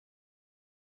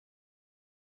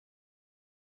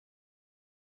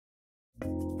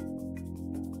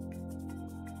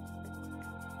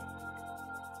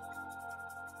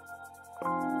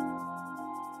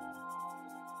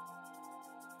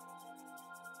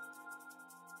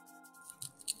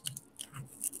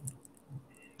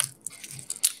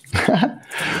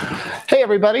Hey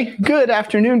everybody, good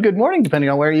afternoon, good morning, depending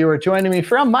on where you are joining me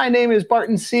from. My name is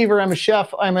Barton Seaver. I'm a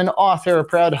chef, I'm an author, a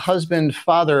proud husband,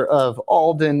 father of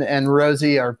Alden and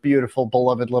Rosie, our beautiful,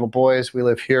 beloved little boys. We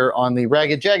live here on the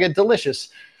ragged, jagged, delicious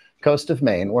coast of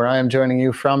Maine, where I am joining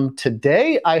you from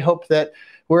today. I hope that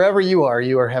wherever you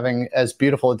are having as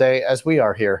beautiful a day as we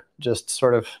are here. Just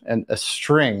sort of a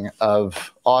string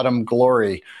of autumn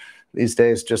glory. These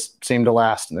days just seem to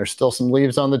last, and there's still some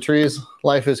leaves on the trees.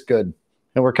 Life is good.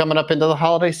 And we're coming up into the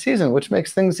holiday season, which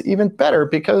makes things even better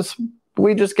because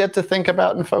we just get to think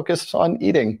about and focus on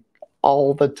eating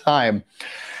all the time.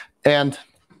 And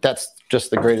that's just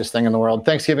the greatest thing in the world.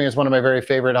 Thanksgiving is one of my very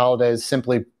favorite holidays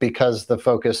simply because the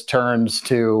focus turns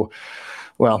to,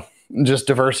 well, just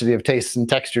diversity of tastes and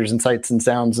textures and sights and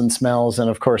sounds and smells, and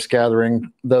of course, gathering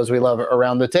those we love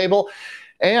around the table.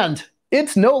 And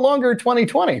it's no longer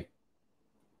 2020.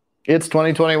 It's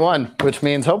 2021, which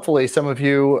means hopefully some of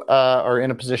you are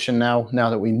in a position now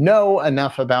that we know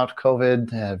enough about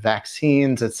COVID,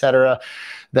 vaccines, etc.,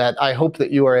 that I hope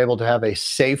that you are able to have a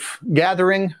safe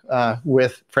gathering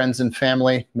with friends and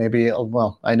family. Maybe,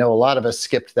 well, I know a lot of us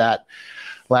skipped that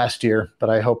last year,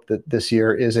 but I hope that this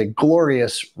year is a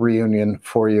glorious reunion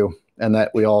for you and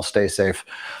that we all stay safe.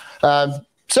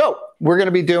 So we're going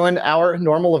to be doing our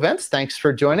normal events. Thanks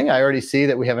for joining. I already see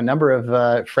that we have a number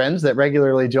of friends that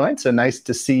regularly join, so nice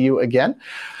to see you again.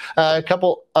 A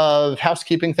couple of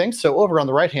housekeeping things. So over on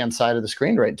the right-hand side of the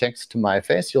screen, right next to my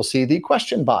face, you'll see the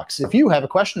question box. If you have a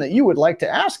question that you would like to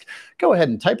ask, go ahead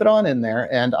and type it on in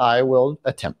there, and I will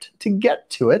attempt to get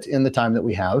to it in the time that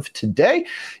we have today.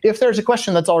 If there's a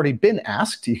question that's already been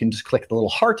asked, you can just click the little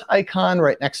heart icon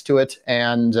right next to it,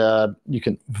 and you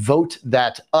can vote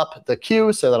that up the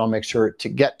queue so that I'll make sure to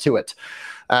get to it.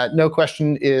 No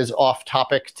question is off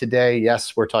topic today.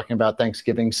 Yes, we're talking about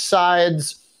Thanksgiving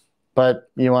sides, but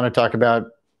you want to talk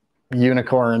about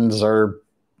unicorns or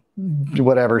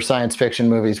whatever, science fiction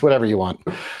movies, whatever you want.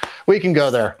 We can go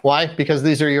there. Why? Because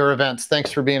these are your events.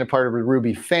 Thanks for being a part of the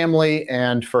Ruby family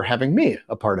and for having me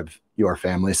a part of your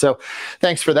family. So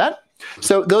thanks for that.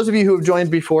 So those of you who have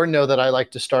joined before know that I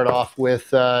like to start off with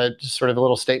just sort of a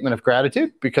little statement of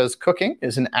gratitude, because cooking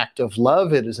is an act of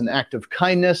love. It is an act of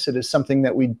kindness. It is something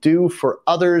that we do for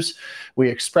others. We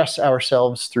express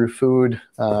ourselves through food.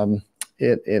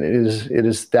 It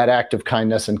is that act of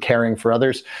kindness and caring for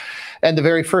others. And the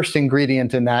very first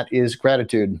ingredient in that is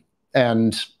gratitude.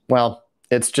 And, well,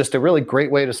 it's just a really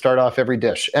great way to start off every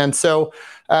dish. And so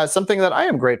something that I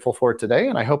am grateful for today,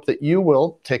 and I hope that you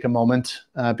will take a moment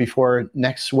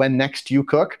when next you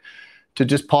cook, to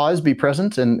just pause, be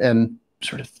present, and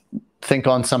sort of think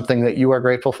on something that you are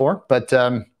grateful for. But,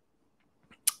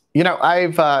 you know,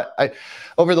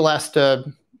 over the last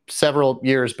several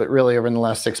years, but really over in the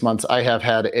last 6 months, I have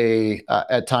had a,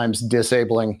 at times,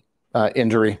 disabling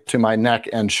injury to my neck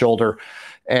and shoulder.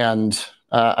 And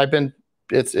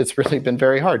it's really been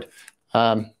very hard.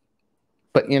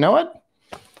 But you know what?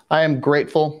 I am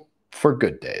grateful for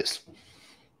good days.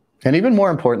 And even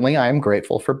more importantly, I am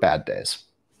grateful for bad days.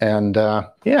 And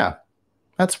yeah,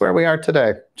 that's where we are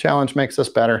today. Challenge makes us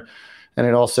better. And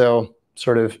it also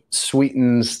sort of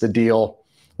sweetens the deal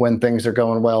when things are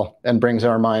going well and brings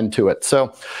our mind to it.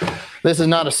 So this is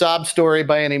not a sob story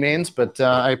by any means, but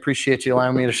I appreciate you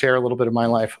allowing me to share a little bit of my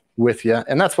life with you.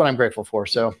 And that's what I'm grateful for.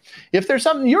 So if there's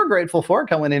something you're grateful for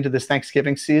going into this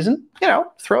Thanksgiving season, you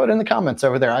know, throw it in the comments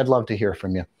over there. I'd love to hear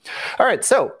from you. All right.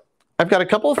 So I've got a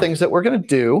couple of things that we're going to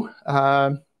do.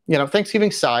 You know,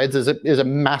 Thanksgiving sides is a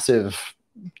massive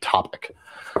topic.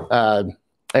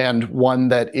 And one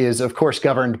that is, of course,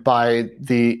 governed by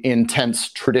the intense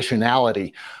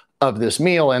traditionality of this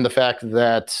meal and the fact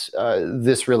that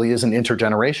this really is an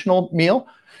intergenerational meal,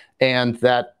 and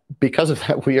that because of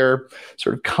that, we are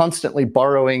sort of constantly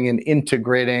borrowing and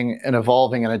integrating and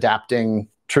evolving and adapting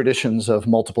traditions of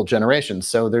multiple generations.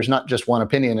 So there's not just one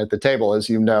opinion at the table, as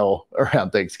you know,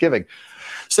 around Thanksgiving.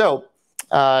 So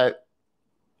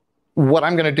what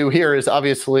I'm going to do here is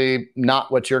obviously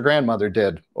not what your grandmother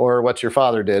did or what your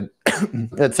father did,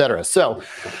 etc. So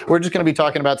we're just going to be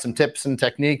talking about some tips and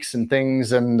techniques and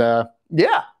things. And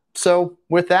yeah, so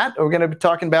with that, we're going to be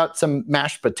talking about some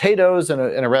mashed potatoes and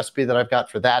a recipe that I've got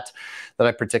for that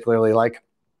I particularly like.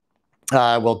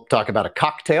 We'll talk about a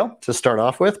cocktail to start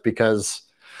off with because,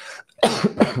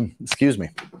 excuse me,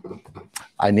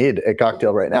 I need a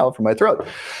cocktail right now for my throat.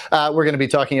 We're going to be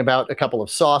talking about a couple of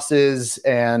sauces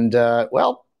and,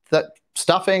 well, that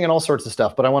stuffing and all sorts of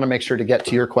stuff, but I want to make sure to get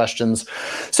to your questions.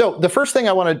 So the first thing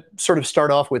I want to sort of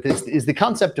start off with is the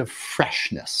concept of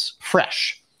freshness.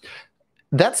 Fresh.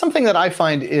 That's something that I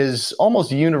find is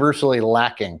almost universally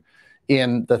lacking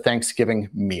in the Thanksgiving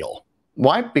meal.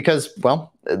 Why? Because,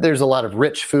 well, there's a lot of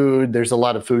rich food. There's a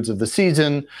lot of foods of the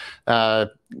season,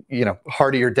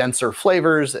 heartier, denser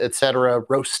flavors, etc.,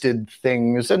 roasted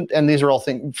things. And these are all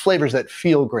flavors that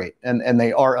feel great, and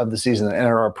they are of the season and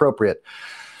are appropriate.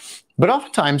 But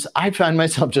oftentimes I find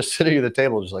myself just sitting at the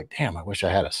table just like, damn, I wish I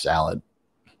had a salad,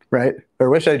 right? Or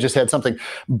wish I just had something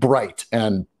bright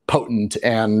and potent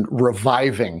and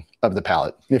reviving of the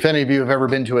palate. If any of you have ever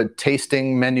been to a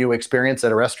tasting menu experience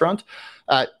at a restaurant,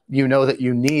 you know that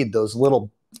you need those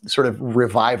little sort of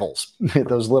revivals,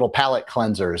 those little palate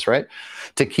cleansers, right?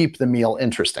 To keep the meal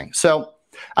interesting. So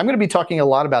I'm going to be talking a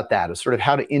lot about that, sort of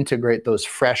how to integrate those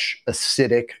fresh,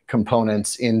 acidic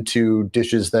components into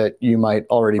dishes that you might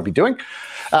already be doing,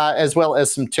 as well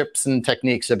as some tips and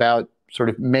techniques about sort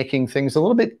of making things a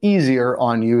little bit easier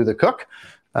on you, the cook,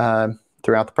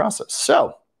 throughout the process.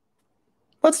 So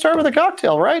let's start with a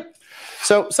cocktail, right?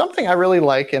 So something I really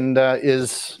like and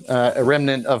is a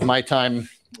remnant of my time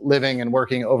living and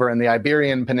working over in the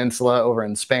Iberian Peninsula, over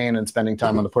in Spain, and spending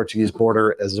time on the Portuguese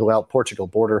border as well, Portugal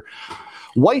border.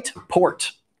 White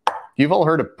port. You've all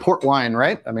heard of port wine,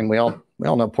 right? I mean, we all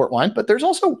know port wine, but there's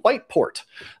also white port.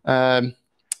 And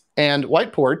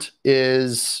white port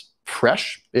is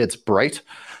fresh. It's bright.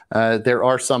 There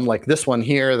are some like this one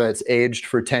here that's aged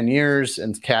for 10 years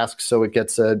in casks, so it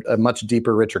gets a much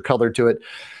deeper, richer color to it.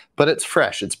 But it's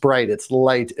fresh, it's bright, it's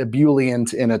light,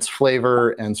 ebullient in its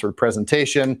flavor and sort of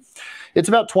presentation. It's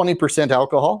about 20%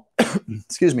 alcohol,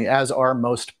 excuse me, as are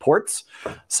most ports.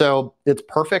 So it's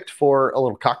perfect for a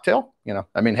little cocktail.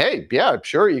 I mean, hey, yeah,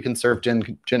 sure, you can serve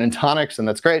gin and tonics, and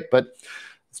that's great, but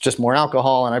it's just more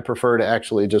alcohol, and I prefer to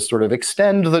actually just sort of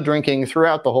extend the drinking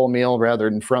throughout the whole meal rather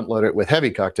than front load it with heavy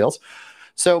cocktails.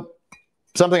 So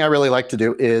something I really like to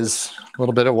do is a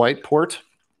little bit of white port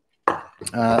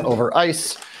over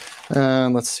ice.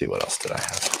 Let's see, what else did I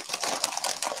have?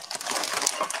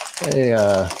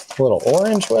 A little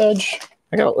orange wedge.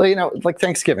 I got, like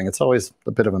Thanksgiving, it's always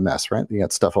a bit of a mess, right? You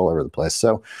got stuff all over the place.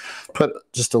 So put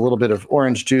just a little bit of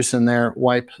orange juice in there,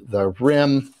 wipe the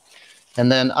rim. And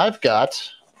then I've got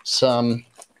some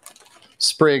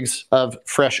sprigs of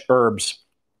fresh herbs,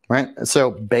 right?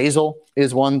 So basil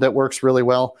is one that works really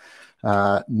well.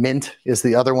 Mint is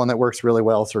the other one that works really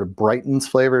well, sort of brightens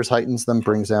flavors, heightens them,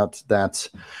 brings out that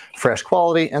fresh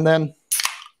quality. And then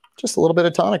just a little bit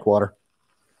of tonic water.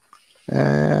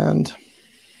 And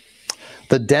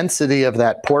the density of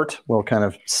that port will kind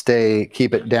of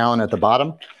keep it down at the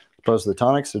bottom, opposed to the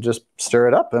tonic. So just stir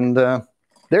it up, and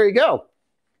there you go.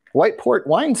 White port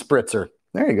wine spritzer.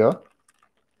 There you go.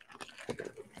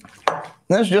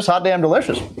 That's just hot damn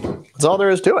delicious. That's all there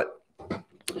is to it.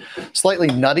 Slightly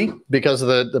nutty because of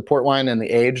the port wine and the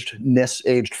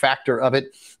aged factor of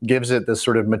it gives it this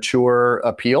sort of mature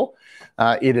appeal.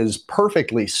 It is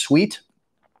perfectly sweet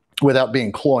without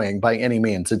being cloying by any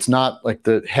means. It's not like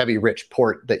the heavy, rich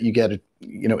port that you get,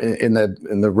 in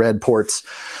the red ports.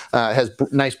 Has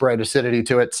nice bright acidity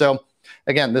to it. So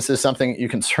again, this is something you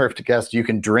can serve to guests. You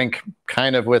can drink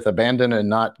kind of with abandon and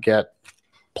not get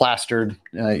plastered.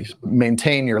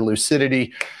 Maintain your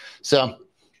lucidity. So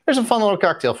there's a fun little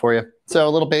cocktail for you. So a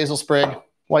little basil sprig,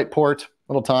 white port,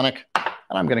 little tonic, and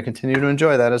I'm going to continue to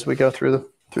enjoy that as we go through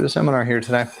the seminar here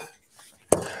today.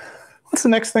 What's the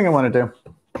next thing I want to do?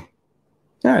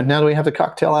 All right, now that we have the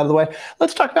cocktail out of the way,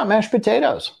 let's talk about mashed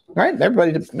potatoes. All right,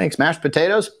 everybody makes mashed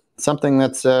potatoes, something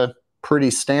that's pretty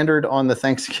standard on the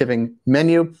Thanksgiving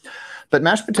menu. But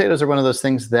mashed potatoes are one of those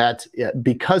things that,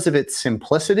 because of its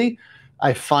simplicity,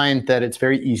 I find that it's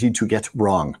very easy to get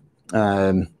wrong.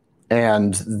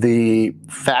 And the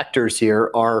factors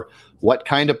here are what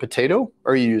kind of potato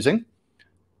are you using,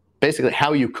 basically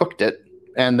how you cooked it,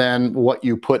 and then what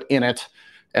you put in it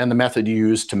and the method you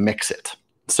use to mix it.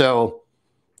 So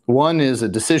one is a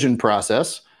decision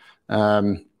process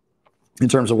in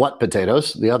terms of what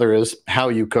potatoes. The other is how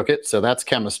you cook it. So that's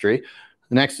chemistry.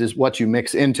 The next is what you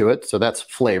mix into it. So that's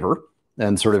flavor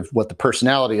and sort of what the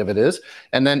personality of it is.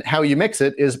 And then how you mix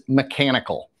it is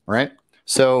mechanical, right?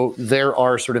 So there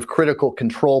are sort of critical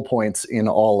control points in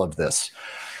all of this.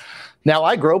 Now,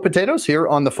 I grow potatoes here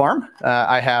on the farm.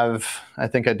 I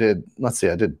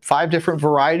did 5 different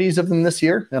varieties of them this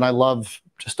year, and I love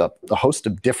just a host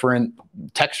of different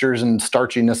textures and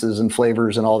starchinesses and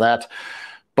flavors and all that.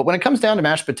 But when it comes down to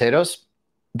mashed potatoes,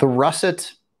 the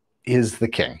russet is the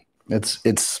king.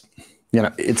 It's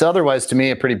otherwise to me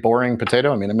a pretty boring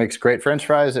potato. I mean, it makes great French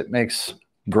fries. It makes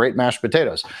great mashed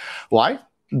potatoes. Why?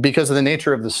 because of the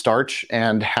nature of the starch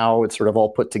and how it's sort of all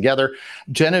put together,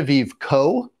 Genevieve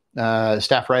Ko,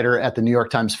 staff writer at the New York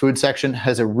Times food section,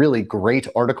 has a really great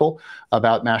article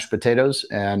about mashed potatoes,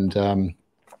 and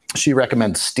she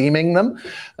recommends steaming them.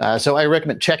 So I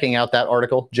recommend checking out that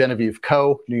article, Genevieve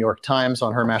Ko, New York Times,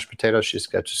 on her mashed potatoes. She's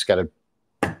just got a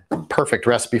perfect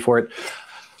recipe for it.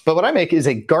 But what I make is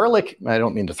a garlic, I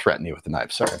don't mean to threaten you with the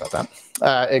knife, sorry about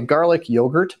that, a garlic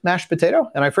yogurt mashed potato.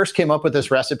 And I first came up with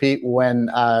this recipe when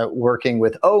working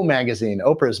with O Magazine,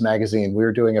 Oprah's magazine. We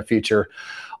were doing a feature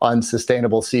on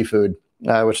sustainable seafood,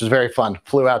 which was very fun.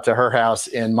 Flew out to her house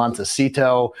in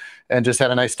Montecito and just had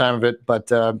a nice time of it.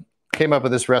 But came up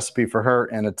with this recipe for her,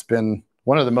 and it's been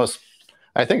one of the most,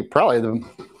 I think probably the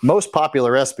most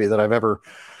popular recipe that I've ever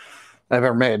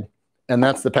made. And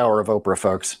that's the power of Oprah,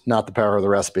 folks, not the power of the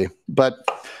recipe. But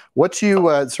what you,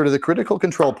 sort of the critical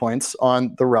control points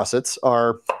on the russets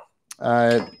are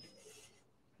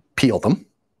peel them.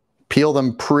 Peel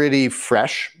them pretty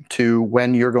fresh to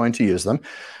when you're going to use them.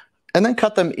 And then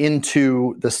cut them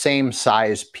into the same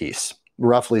size piece,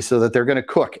 roughly, so that they're going to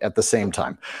cook at the same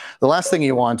time. The last thing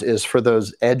you want is for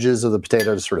those edges of the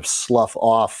potato to sort of slough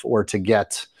off or to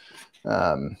get,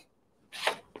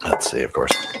 let's see, of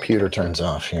course, the computer turns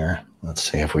off here.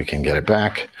 Let's see if we can get it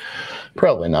back.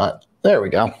 Probably not. There we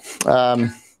go.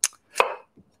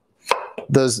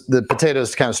 The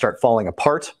potatoes kind of start falling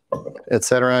apart,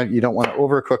 etc. You don't want to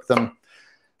overcook them.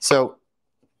 So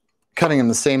cutting them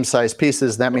the same size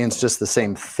pieces, that means just the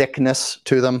same thickness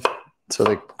to them, so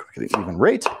they cook at an even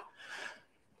rate.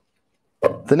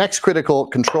 The next critical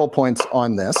control points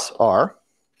on this are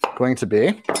going to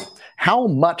be how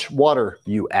much water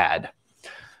you add.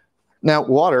 Now,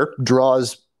 water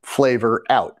draws flavor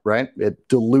out, right? It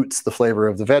dilutes the flavor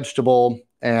of the vegetable.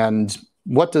 And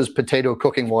what does potato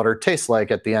cooking water taste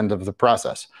like at the end of the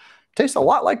process? It tastes a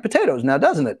lot like potatoes now,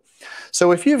 doesn't it?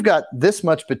 So if you've got this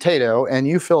much potato and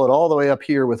you fill it all the way up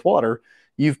here with water,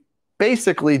 you've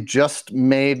basically just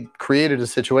created a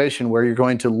situation where you're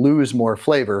going to lose more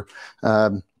flavor.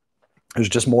 There's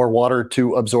just more water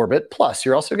to absorb it. Plus,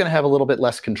 you're also going to have a little bit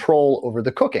less control over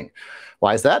the cooking.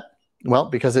 Why is that? Well,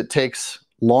 because it takes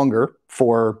longer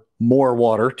for more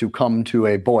water to come to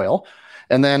a boil.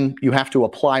 And then you have to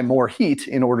apply more heat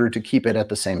in order to keep it at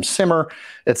the same simmer,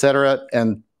 etc.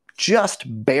 And just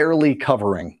barely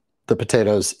covering the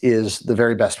potatoes is the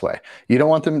very best way. You don't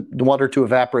want the water to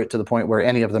evaporate to the point where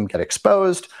any of them get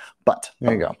exposed, but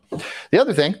there you go. The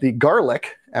other thing, the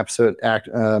garlic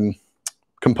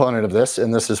component of this,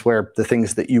 and this is where the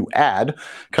things that you add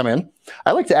come in.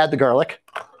 I like to add the garlic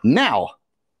now.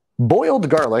 Boiled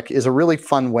garlic is a really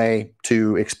fun way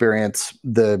to experience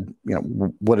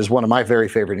what is one of my very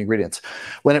favorite ingredients.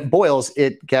 When it boils,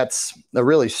 it gets a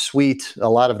really sweet, a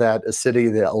lot of that acidity,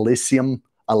 the allicin,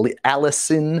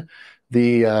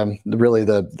 really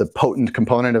the potent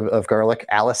component of garlic,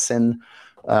 allicin,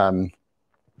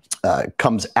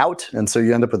 comes out, and so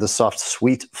you end up with a soft,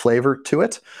 sweet flavor to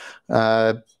it.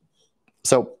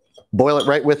 So boil it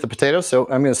right with the potatoes. So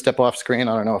I'm going to step off screen.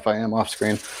 I don't know if I am off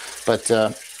screen, but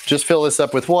just fill this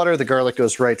up with water. The garlic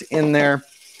goes right in there.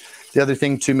 The other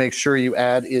thing to make sure you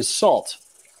add is salt,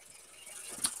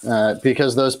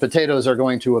 because those potatoes are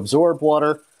going to absorb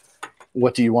water.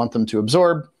 What do you want them to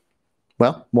absorb?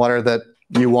 Well, water that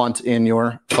you want in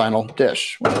your final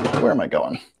dish. Where am I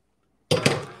going?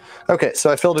 Okay,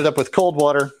 so I filled it up with cold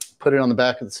water, put it on the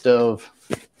back of the stove.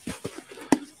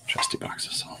 Trusty box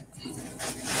of salt.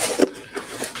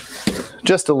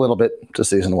 Just a little bit to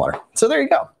season the water. So there you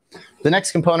go. The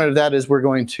next component of that is we're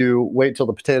going to wait till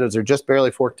the potatoes are just barely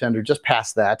fork tender, just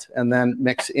past that, and then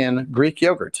mix in Greek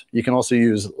yogurt. You can also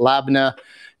use labna.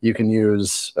 You can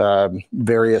use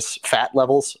various fat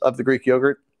levels of the Greek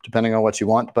yogurt, depending on what you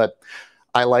want. But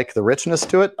I like the richness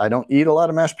to it. I don't eat a lot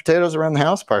of mashed potatoes around the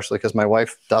house, partially because my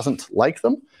wife doesn't like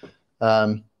them,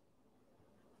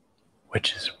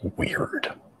 which is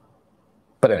weird.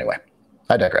 But anyway,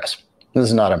 I digress. This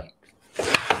is not a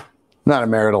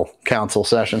marital counsel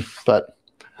session, but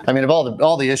I mean, of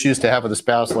all the issues to have with a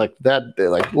spouse, like that,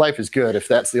 like life is good if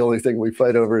that's the only thing we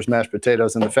fight over is mashed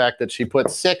potatoes and the fact that she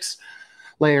put 6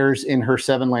 layers in her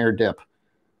 7-layer dip.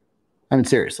 I mean,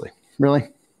 seriously, really?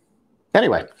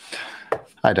 Anyway,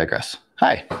 I digress.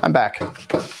 Hi, I'm back.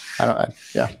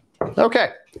 Yeah. Okay.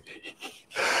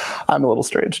 I'm a little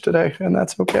strange today, and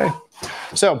that's okay.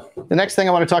 So the next thing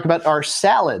I want to talk about are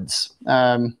salads.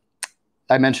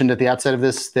 I mentioned at the outset of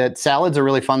this that salads are a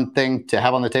really fun thing to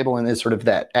have on the table, and is sort of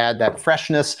add that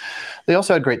freshness. They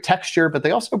also add great texture, but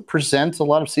they also present a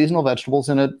lot of seasonal vegetables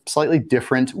in a slightly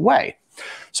different way.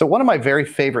 So one of my very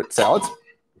favorite salads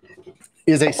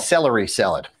is a celery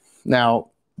salad. Now,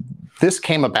 This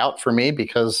came about for me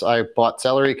because I bought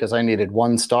celery because I needed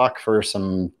one stalk for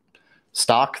some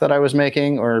stock that I was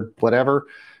making or whatever.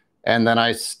 And then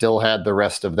I still had the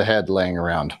rest of the head laying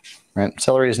around. Right?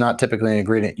 Celery is not typically an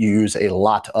ingredient you use a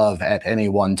lot of at any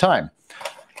one time,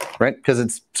 right? Because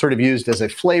it's sort of used as a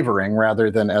flavoring rather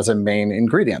than as a main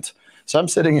ingredient. So I'm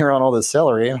sitting here on all this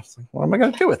celery, and I was like, what am I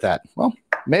going to do with that? Well,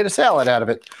 made a salad out of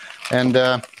it, and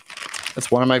it's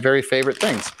one of my very favorite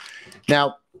things.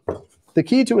 Now, the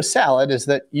key to a salad is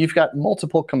that you've got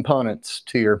multiple components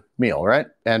to your meal, right?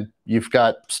 And you've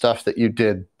got stuff that you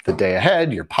did the day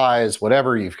ahead, your pies,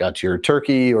 whatever. You've got your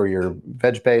turkey or your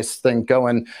veg-based thing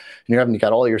going, and you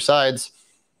got all your sides.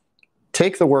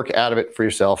 Take the work out of it for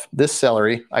yourself. This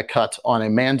celery I cut on a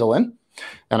mandolin,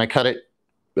 and I cut it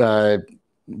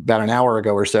about an hour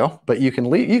ago or so. But you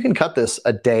can cut this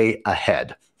a day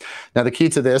ahead. Now the key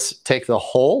to this: take the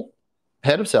whole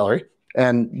head of celery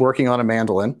and working on a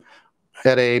mandolin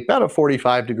at about a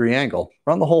 45-degree angle.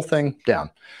 Run the whole thing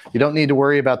down. You don't need to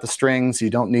worry about the strings.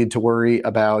 You don't need to worry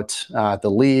about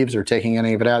the leaves or taking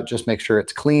any of it out. Just make sure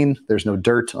it's clean. There's no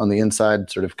dirt on the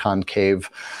inside, sort of concave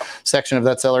section of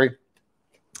that celery.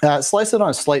 Slice it on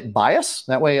a slight bias.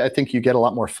 That way I think you get a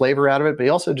lot more flavor out of it, but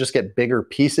you also just get bigger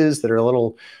pieces that are a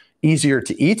little easier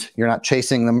to eat. You're not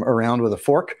chasing them around with a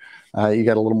fork. You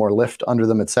get a little more lift under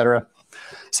them, etc.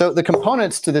 So the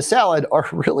components to the salad are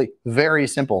really very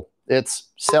simple. It's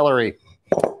celery,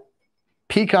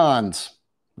 pecans,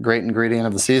 great ingredient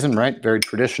of the season, right? Very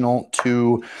traditional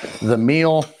to the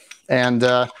meal. And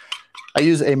I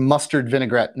use a mustard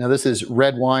vinaigrette. Now this is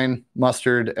red wine,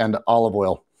 mustard, and olive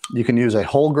oil. You can use a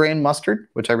whole grain mustard,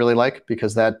 which I really like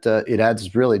because that it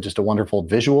adds really just a wonderful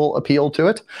visual appeal to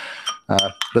it.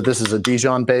 But this is a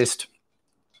Dijon based,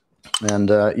 and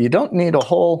you don't need a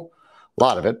whole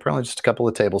lot of it, probably just a couple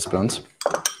of tablespoons.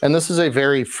 And this is a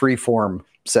very free-form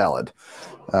salad.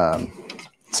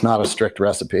 It's not a strict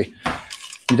recipe.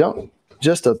 You don't,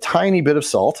 just a tiny bit of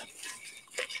salt.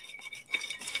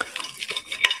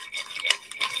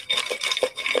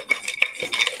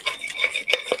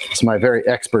 It's my very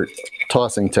expert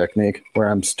tossing technique where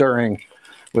I'm stirring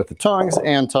with the tongs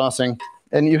and tossing.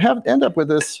 And you end up with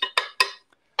this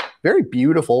very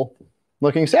beautiful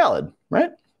looking salad, right?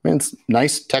 I mean, it's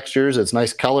nice textures, it's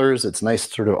nice colors, it's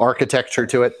nice sort of architecture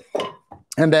to it.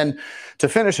 And then to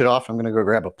finish it off, I'm going to go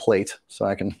grab a plate so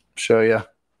I can show you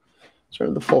sort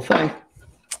of the full thing.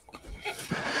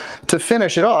 To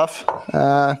finish it off,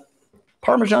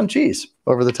 Parmesan cheese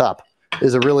over the top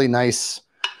is a really nice,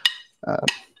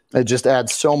 it just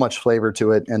adds so much flavor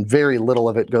to it, and very little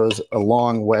of it goes a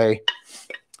long way.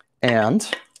 And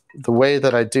the way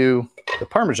that I do the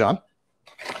Parmesan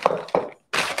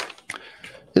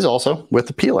is also with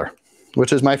the peeler,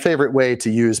 which is my favorite way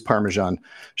to use Parmesan.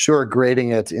 Sure,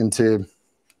 grating it into,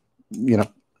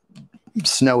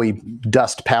 snowy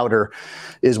dust powder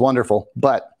is wonderful,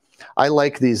 but I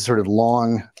like these sort of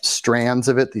long strands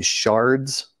of it, these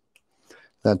shards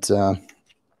that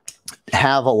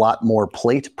have a lot more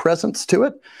plate presence to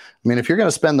it. I mean, if you're going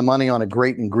to spend the money on a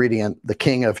great ingredient, the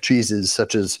king of cheeses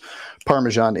such as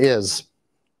Parmesan is,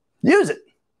 use it,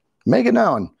 make it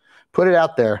known, put it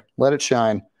out there, let it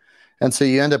shine. And so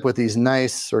you end up with these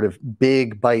nice sort of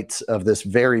big bites of this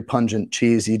very pungent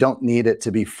cheese. You don't need it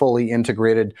to be fully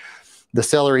integrated. The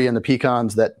celery and the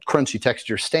pecans, that crunchy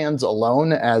texture stands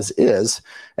alone as is.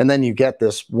 And then you get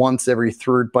this once every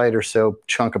third bite or so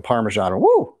chunk of Parmesan.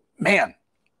 Woo, man,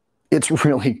 it's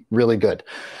really, really good.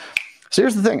 So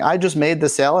here's the thing. I just made the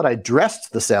salad. I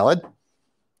dressed the salad.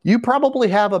 You probably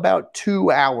have about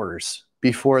 2 hours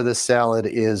before the salad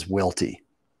is wilty.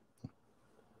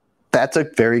 That's a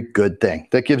very good thing.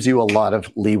 That gives you a lot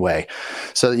of leeway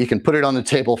so that you can put it on the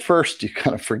table first. You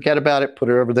kind of forget about it, put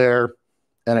it over there,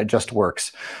 and it just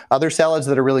works. Other salads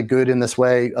that are really good in this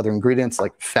way, other ingredients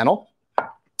like fennel,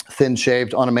 thin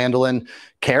shaved on a mandolin,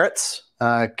 carrots,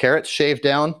 carrots shaved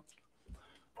down.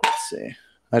 Let's see.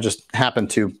 I just happened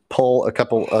to pull a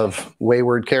couple of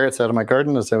wayward carrots out of my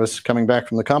garden as I was coming back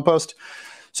from the compost.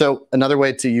 So another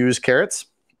way to use carrots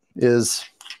is,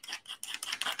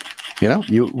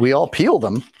 we all peel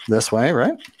them this way,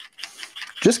 right?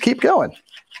 Just keep going.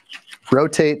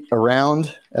 Rotate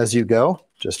around as you go,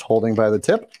 just holding by the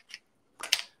tip.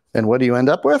 And what do you end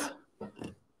up with?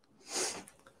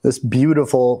 This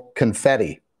beautiful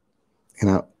confetti,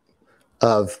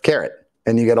 of carrot.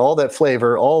 And you get all that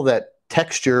flavor, all that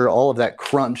texture, all of that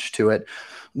crunch to it,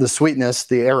 the sweetness,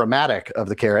 the aromatic of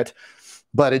the carrot,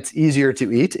 but it's easier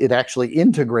to eat. It actually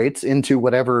integrates into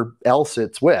whatever else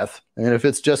it's with. And if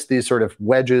it's just these sort of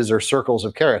wedges or circles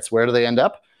of carrots, where do they end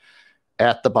up?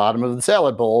 at the bottom of the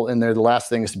salad bowl, and they're the last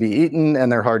things to be eaten,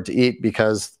 and they're hard to eat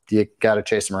because you got to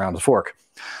chase them around with a fork.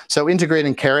 So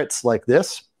integrating carrots like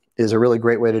this is a really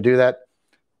great way to do that.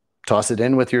 Toss it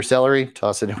in with your celery,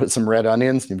 toss it in with some red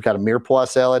onions. You've got a mirepoix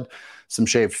salad, some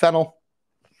shaved fennel,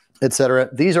 etc.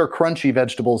 These are crunchy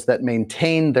vegetables that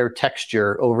maintain their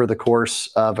texture over the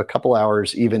course of a couple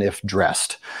hours, even if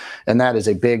dressed. And that is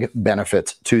a big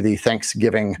benefit to the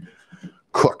Thanksgiving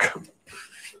cook.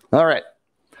 All right.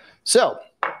 So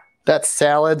that's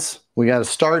salads. We got to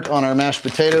start on our mashed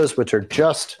potatoes, which are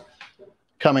just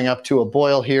coming up to a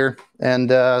boil here. And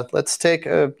let's take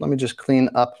let me just clean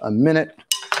up a minute.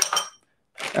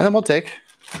 And then we'll take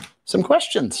some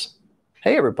questions.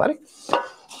 Hey, everybody.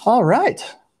 All right.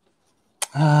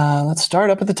 Let's start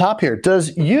up at the top here.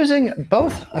 Does using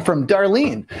both, from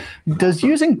Darlene, does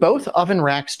using both oven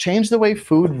racks change the way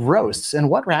food roasts? And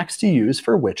what racks do you use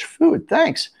for which food?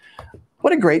 Thanks.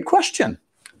 What a great question.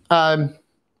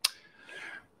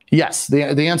 Yes,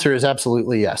 the answer is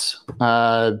absolutely yes.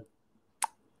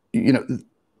 You know,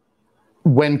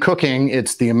 when cooking,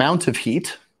 it's the amount of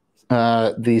heat,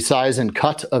 the size and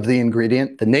cut of the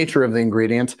ingredient, the nature of the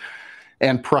ingredient,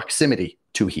 and proximity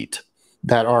to heat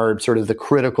that are sort of the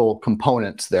critical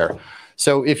components there.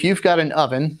 So if you've got an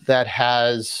oven that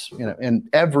has, you know, and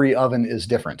every oven is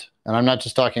different, and I'm not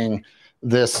just talking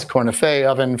this cornifet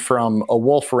oven from a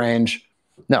Wolf range.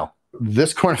 No,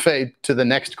 this cornifet to the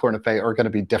next cornifet are going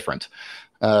to be different.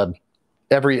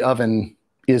 Every oven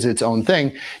is its own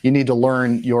thing. You need to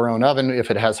learn your own oven,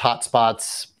 if it has hot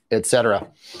spots, etc.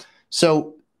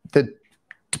 So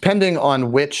depending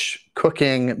on which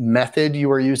cooking method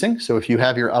you are using, so if you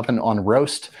have your oven on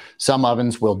roast, some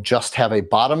ovens will just have a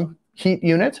bottom heat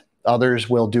unit. Others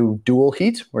will do dual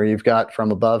heat, where you've got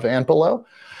from above and below.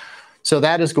 So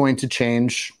that is going to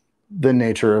change the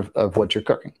nature of what you're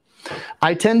cooking.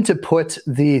 I tend to put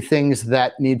the things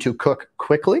that need to cook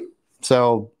quickly,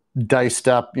 so diced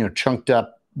up, you know, chunked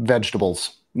up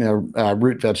vegetables, you know,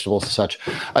 root vegetables and such.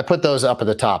 I put those up at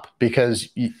the top because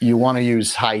you want to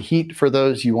use high heat for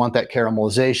those. You want that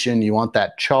caramelization. You want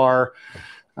that char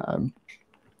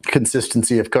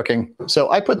consistency of cooking. So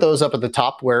I put those up at the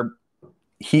top where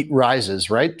heat rises,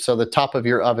 right? So the top of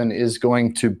your oven is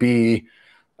going to be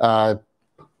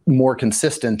more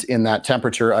consistent in that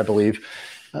temperature, I believe.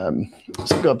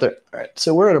 So go up there. All right,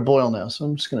 so we're at a boil now, so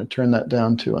I'm just going to turn that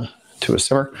down to a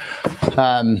simmer.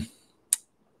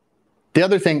 The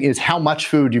other thing is how much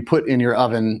food you put in your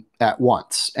oven at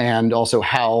once, and also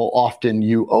how often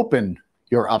you open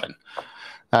your oven.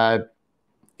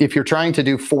 If you're trying to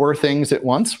do 4 things at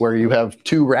once, where you have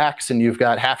 2 racks and you've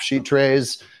got half sheet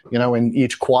trays, you know, in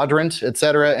each quadrant,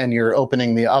 etc., and you're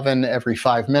opening the oven every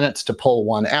 5 minutes to pull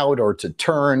one out or to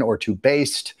turn or to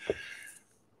baste,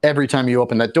 every time you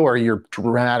open that door, you're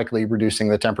dramatically reducing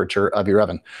the temperature of your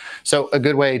oven. So a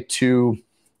good way to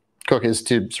cook is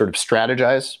to sort of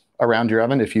strategize around your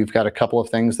oven. If you've got a couple of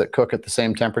things that cook at the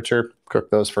same temperature,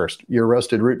 cook those first. Your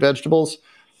roasted root vegetables,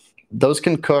 those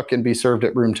can cook and be served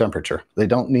at room temperature. They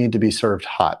don't need to be served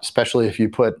hot, especially if you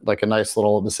put like a nice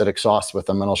little acidic sauce with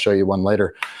them, and I'll show you one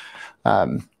later.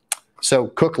 So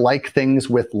cook like things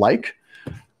with like.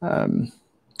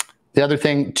 The other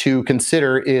thing to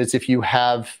consider is if you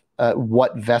have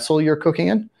what vessel you're cooking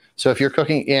in. So if you're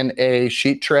cooking in a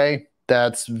sheet tray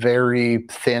that's very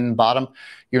thin bottom,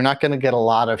 you're not going to get a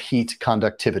lot of heat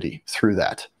conductivity through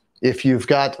that. If you've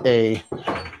got a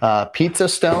pizza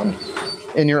stone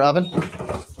in your oven,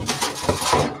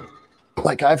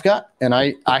 like I've got, and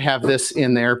I have this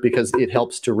in there because it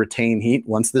helps to retain heat.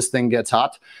 Once this thing gets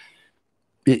hot,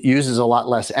 it uses a lot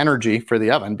less energy for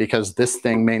the oven because this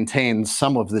thing maintains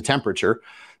some of the temperature.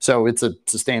 So it's a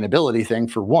sustainability thing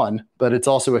for one, but it's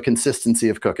also a consistency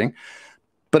of cooking.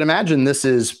 But imagine this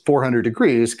is 400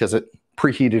 degrees because it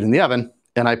preheated in the oven,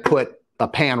 and I put a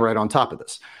pan right on top of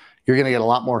this. You're going to get a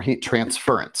lot more heat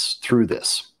transference through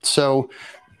this. So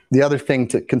the other thing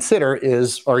to consider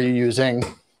is, are you using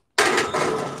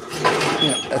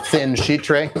a thin sheet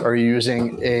tray? Are you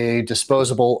using a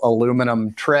disposable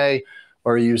aluminum tray?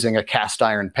 Or using a cast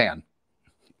iron pan?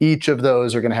 Each of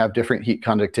those are going to have different heat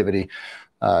conductivity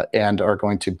and are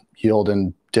going to yield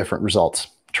in different results.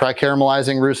 Try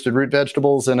caramelizing roasted root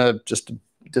vegetables in a just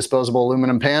disposable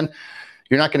aluminum pan.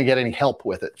 You're not going to get any help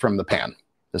with it from the pan,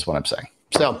 is what I'm saying.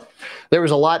 So there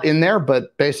was a lot in there,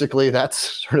 but basically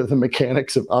that's sort of the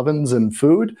mechanics of ovens and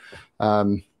food.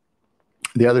 The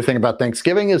other thing about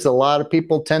Thanksgiving is a lot of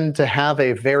people tend to have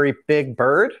a very big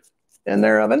bird in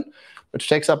their oven, which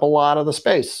takes up a lot of the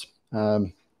space,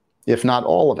 if not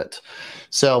all of it.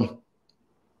 So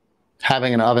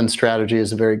having an oven strategy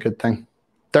is a very good thing.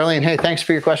 Darlene, hey, thanks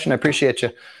for your question. I appreciate you.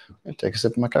 I'm gonna take a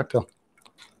sip of my cocktail.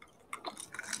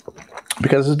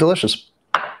 because it's delicious.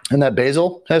 And that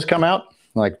basil has come out,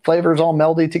 like flavors all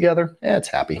meldy together. It's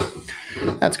happy.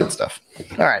 That's good stuff.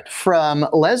 All right, from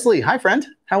Leslie. Hi, friend.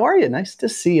 How are you? Nice to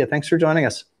see you. Thanks for joining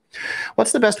us.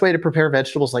 What's the best way to prepare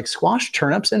vegetables like squash,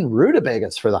 turnips, and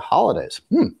rutabagas for the holidays?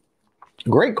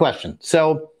 Great question.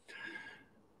 So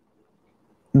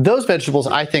those vegetables,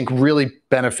 I think, really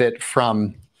benefit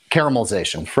from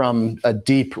caramelization, from a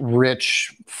deep,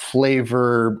 rich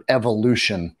flavor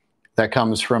evolution that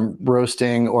comes from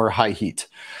roasting or high heat.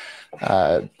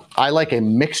 I like a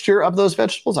mixture of those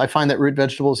vegetables. I find that root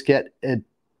vegetables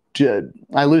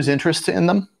I lose interest in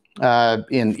them,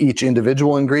 in each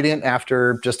individual ingredient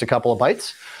after just a couple of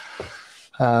bites.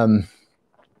 I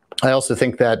also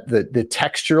think that the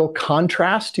textural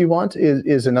contrast you want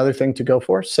is another thing to go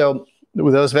for. So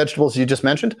with those vegetables you just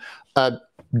mentioned,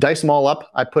 dice them all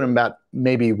up. I put them about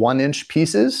maybe 1-inch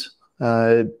pieces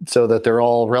so that they're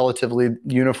all relatively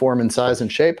uniform in size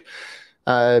and shape,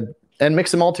 and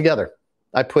mix them all together.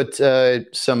 I put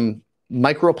some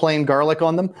microplane garlic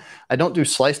on them. I don't do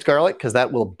sliced garlic because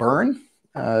that will burn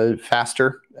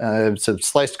faster. So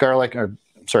sliced garlic, or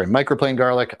sorry, microplane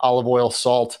garlic, olive oil,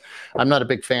 salt. I'm not a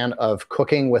big fan of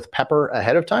cooking with pepper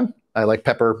ahead of time. I like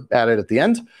pepper added at the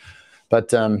end.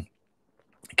 But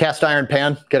cast iron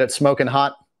pan, get it smoking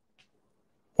hot.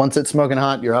 Once it's smoking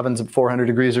hot, your oven's at 400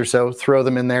 degrees or so, throw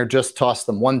them in there, just toss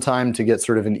them one time to get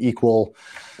sort of an equal,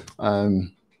 sort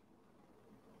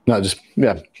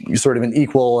of an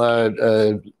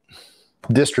equal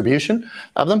distribution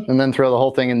of them, and then throw the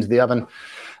whole thing into the oven.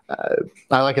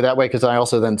 I like it that way because I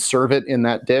also then serve it in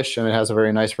that dish, and it has a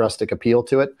very nice rustic appeal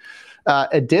to it.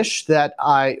 A dish that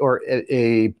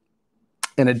in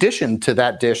addition to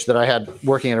that dish that I had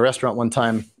working in a restaurant one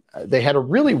time, they had a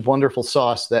really wonderful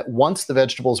sauce that once the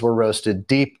vegetables were roasted,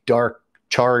 deep, dark,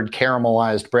 charred,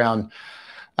 caramelized brown,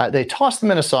 they tossed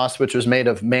them in a sauce which was made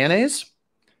of mayonnaise,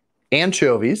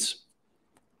 anchovies,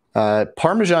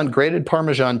 grated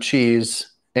Parmesan cheese,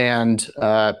 and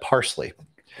parsley.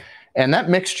 And that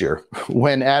mixture,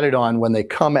 when added on, when they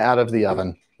come out of the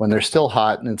oven, when they're still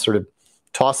hot, and it sort of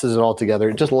tosses it all together,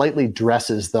 it just lightly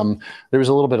dresses them. There was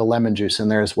a little bit of lemon juice in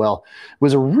there as well. It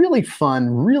was a really fun,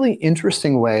 really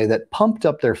interesting way that pumped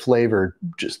up their flavor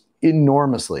just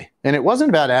enormously. And it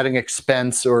wasn't about adding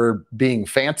expense or being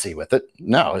fancy with it.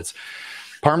 No, it's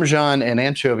Parmesan and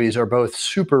anchovies are both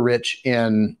super rich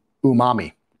in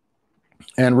umami.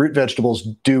 And root vegetables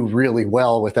do really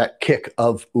well with that kick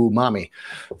of umami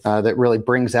that really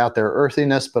brings out their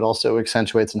earthiness, but also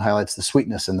accentuates and highlights the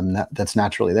sweetness in them that's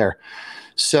naturally there.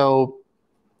 So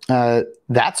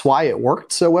that's why it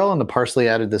worked so well. And the parsley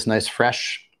added this nice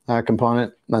fresh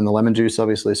component, and the lemon juice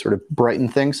obviously sort of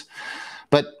brightened things.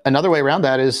 But another way around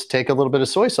that is take a little bit of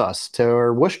soy sauce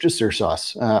or Worcestershire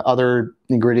sauce, other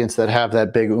ingredients that have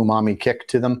that big umami kick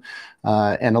to them,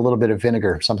 and a little bit of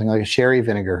vinegar, something like a sherry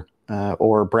vinegar.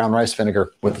 Or brown rice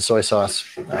vinegar with the soy sauce,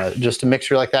 just a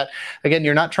mixture like that. Again,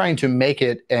 you're not trying to make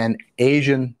it an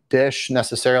Asian dish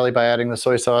necessarily by adding the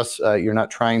soy sauce. You're not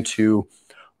trying to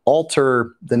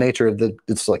alter the nature of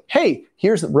it's like, hey,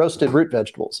 here's the roasted root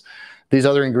vegetables. These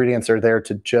other ingredients are there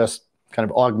to just kind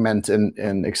of augment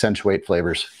and accentuate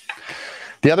flavors.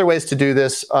 The other ways to do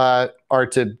this are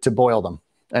to boil them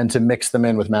and to mix them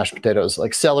in with mashed potatoes.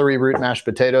 Like celery root mashed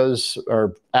potatoes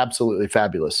are absolutely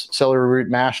fabulous. Celery root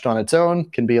mashed on its own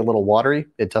can be a little watery.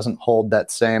 It doesn't hold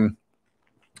that same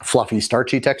fluffy,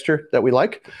 starchy texture that we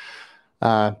like.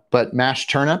 But mashed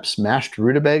turnips, mashed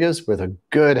rutabagas with a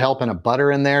good helping of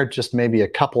butter in there, just maybe a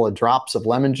couple of drops of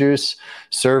lemon juice,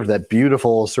 serve that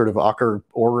beautiful sort of ochre,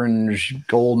 orange,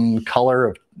 golden color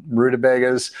of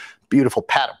rutabagas. Beautiful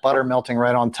pat of butter melting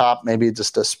right on top, maybe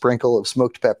just a sprinkle of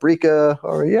smoked paprika,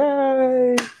 or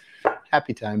yay!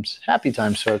 Happy times,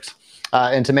 folks.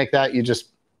 And to make that, you just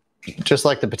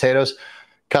like the potatoes,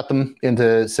 cut them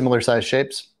into similar size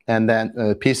shapes and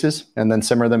then pieces, and then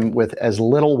simmer them with as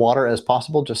little water as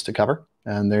possible just to cover.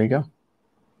 And there you go.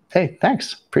 Hey,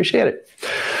 thanks. Appreciate it.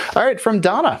 All right, from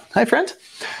Donna. Hi, friend.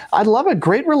 I'd love a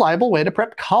great, reliable way to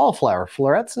prep cauliflower,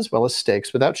 florets, as well as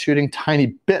steaks without shooting tiny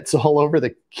bits all over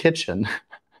the kitchen.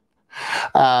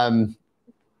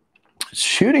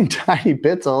 Shooting tiny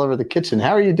bits all over the kitchen.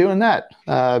 How are you doing that?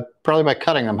 Probably by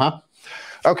cutting them, huh?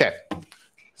 Okay.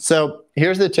 So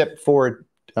here's the tip for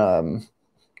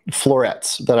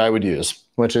florets that I would use,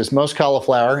 which is most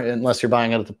cauliflower, unless you're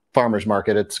buying it at the farmer's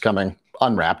market, it's coming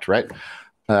unwrapped, right?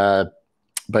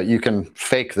 But you can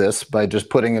fake this by just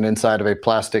putting it inside of a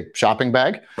plastic shopping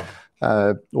bag.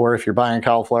 Or if you're buying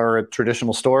cauliflower at a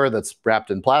traditional store that's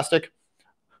wrapped in plastic,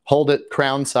 hold it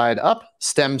crown side up,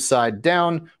 stem side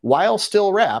down, while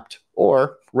still wrapped,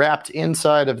 or wrapped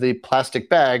inside of the plastic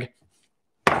bag.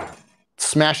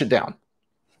 smash it down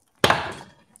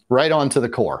right onto the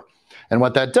core. And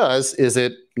what that does is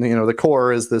the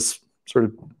core is this sort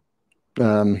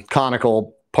of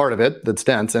conical part of it that's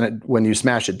dense, and when you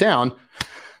smash it down,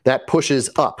 that pushes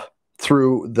up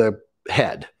through the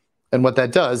head. And what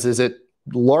that does is it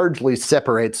largely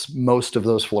separates most of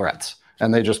those florets,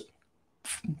 and they just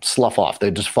slough off.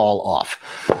 They just fall off.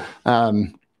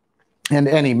 And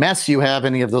any mess you have,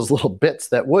 any of those little bits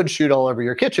that would shoot all over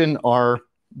your kitchen are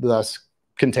thus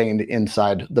contained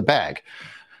inside the bag.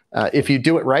 If you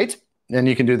do it right, and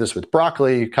you can do this with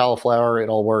broccoli, cauliflower, it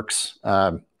all works.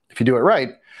 If you do it right,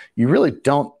 you really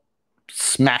don't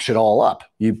smash it all up.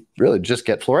 You really just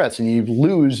get florets, and you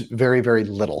lose very, very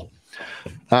little.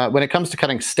 When it comes to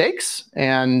cutting steaks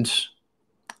and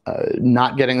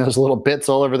not getting those little bits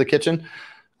all over the kitchen,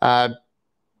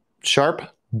 sharp,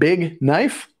 big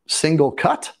knife, single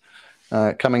cut,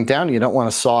 coming down. You don't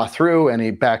want to saw through.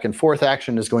 Any back and forth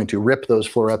action is going to rip those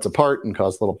florets apart and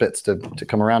cause little bits to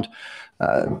come around.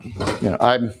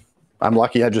 I'm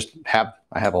lucky. I have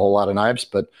a whole lot of knives,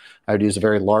 but I would use a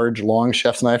very large, long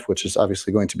chef's knife, which is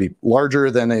obviously going to be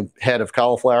larger than a head of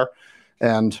cauliflower,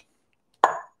 and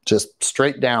just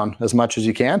straight down as much as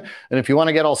you can. And if you want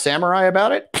to get all samurai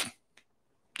about it,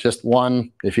 just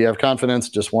one, if you have confidence,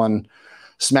 just one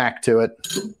smack to it,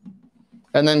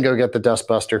 and then go get the dust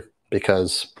buster,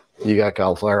 because you got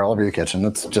cauliflower all over your kitchen.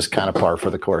 That's just kind of par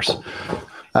for the course.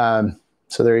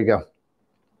 So there you go.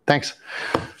 Thanks.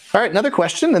 All right, another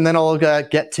question, and then I'll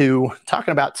get to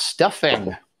talking about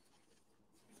stuffing.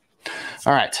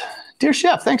 All right. Dear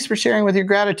Chef, thanks for sharing with your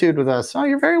gratitude with us. Oh,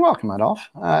 you're very welcome, Adolf.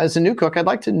 As a new cook, I'd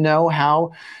like to know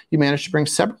how you manage to bring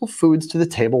several foods to the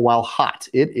table while hot.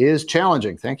 It is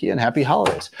challenging. Thank you, and happy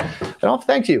holidays. Adolf,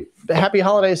 thank you. Happy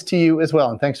holidays to you as well,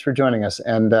 and thanks for joining us.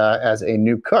 And as a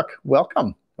new cook,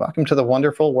 welcome. Welcome to the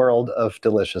wonderful world of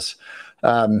delicious.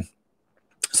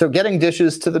 So getting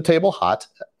dishes to the table hot,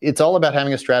 it's all about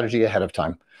having a strategy ahead of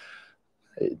time.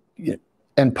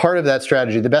 And part of that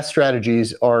strategy, the best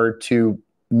strategies are to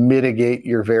mitigate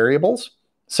your variables.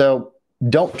 So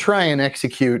don't try and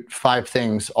execute 5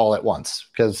 things all at once,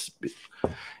 because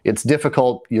it's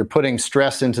difficult. You're putting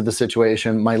stress into the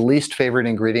situation. My least favorite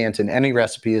ingredient in any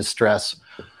recipe is stress.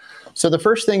 So the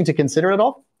first thing to consider at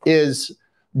all is,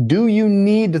 do you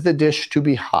need the dish to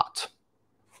be hot?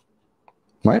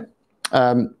 Right?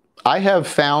 I have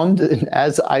found,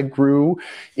 as I grew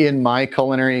in my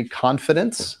culinary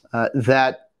confidence,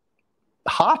 that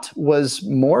hot was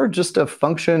more just a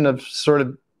function of sort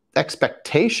of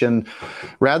expectation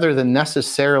rather than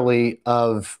necessarily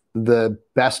of the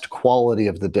best quality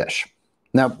of the dish.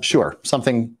 Now, sure,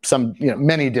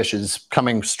 many dishes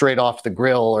coming straight off the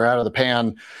grill or out of the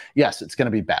pan, yes, it's going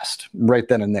to be best right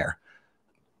then and there.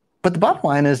 But the bottom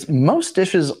line is most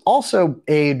dishes also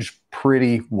age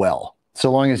pretty well,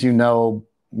 so long as you know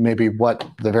maybe what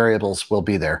the variables will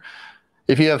be there.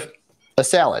 If you have a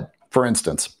salad, for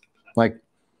instance, like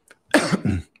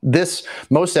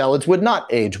most salads would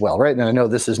not age well, right? And I know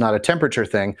this is not a temperature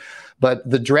thing, but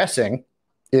the dressing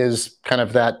is kind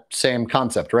of that same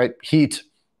concept, right? Heat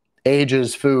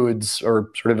ages foods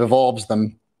or sort of evolves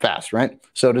them fast, right?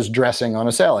 So does dressing on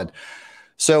a salad.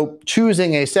 So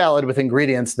choosing a salad with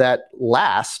ingredients that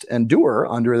last, endure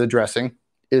under the dressing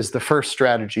is the first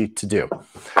strategy to do.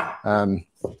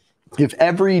 If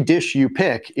every dish you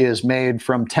pick is made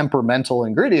from temperamental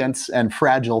ingredients and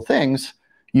fragile things,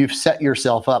 you've set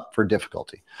yourself up for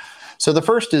difficulty. So the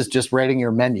first is just writing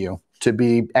your menu to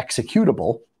be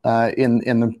executable in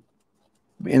an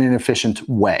efficient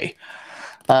way.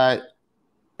 The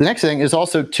next thing is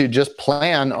also to just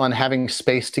plan on having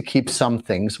space to keep some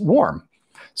things warm.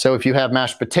 So if you have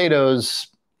mashed potatoes,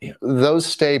 those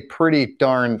stay pretty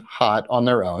darn hot on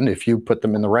their own if you put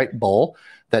them in the right bowl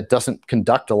that doesn't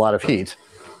conduct a lot of heat.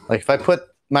 Like if I put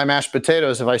my mashed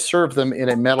potatoes, if I serve them in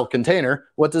a metal container,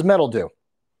 what does metal do?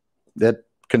 It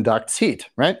conducts heat,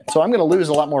 right? So I'm going to lose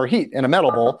a lot more heat in a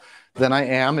metal bowl than I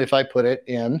am if I put it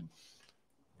in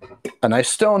a nice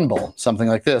stone bowl, something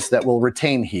like this, that will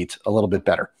retain heat a little bit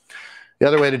better. The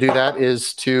other way to do that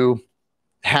is to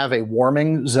have a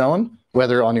warming zone,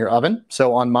 whether on your oven.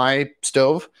 So on my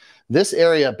stove, this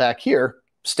area back here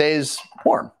stays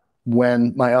warm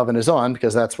when my oven is on,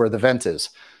 because that's where the vent is.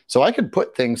 So I could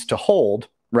put things to hold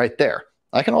right there.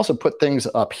 I can also put things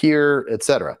up here,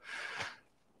 etc.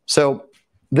 So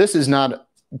this is not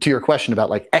to your question about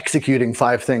like executing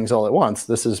 5 things all at once.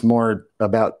 This is more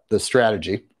about the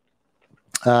strategy.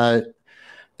 And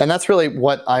that's really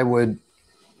what I would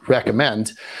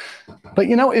recommend. But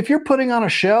if you're putting on a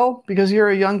show because you're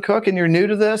a young cook and you're new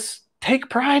to this, take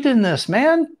pride in this,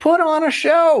 man. Put on a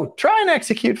show. Try and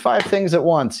execute 5 things at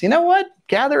once. You know what?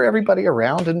 gather everybody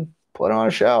around and put on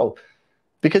a show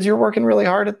because you're working really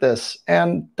hard at this.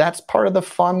 And that's part of the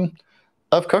fun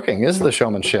of cooking, is the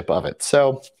showmanship of it.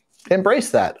 So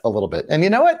embrace that a little bit. And you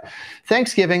know what?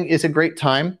 Thanksgiving is a great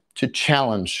time to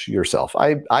challenge yourself.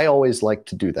 I always like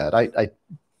to do that. I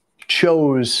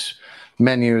chose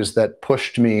menus that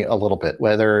pushed me a little bit,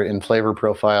 whether in flavor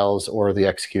profiles or the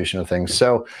execution of things.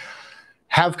 So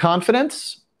have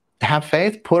confidence, have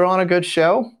faith, put on a good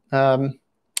show.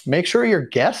 Make sure your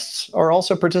guests are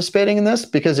also participating in this,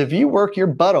 because if you work your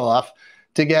butt off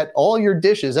to get all your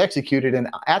dishes executed and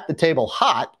at the table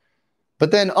hot,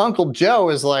 but then Uncle Joe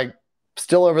is like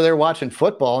still over there watching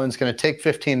football and it's going to take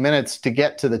 15 minutes to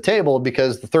get to the table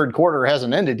because the third quarter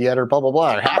hasn't ended yet, or blah, blah,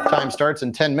 blah, or halftime starts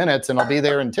in 10 minutes and I'll be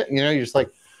there in 10, you're just like,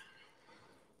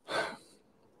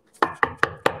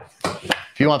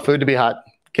 if you want food to be hot,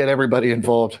 get everybody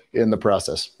involved in the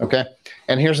process, okay?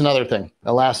 And here's another thing,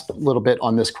 a last little bit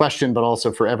on this question, but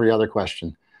also for every other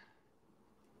question.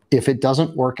 If it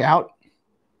doesn't work out,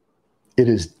 it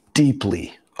is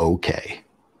deeply okay.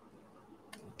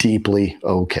 Deeply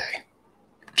okay.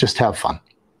 Just have fun.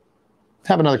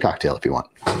 Have another cocktail if you want.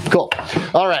 Cool.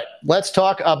 All right, let's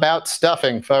talk about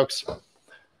stuffing, folks.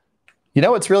 You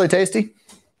know what's really tasty?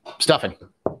 Stuffing.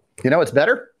 You know what's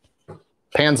better?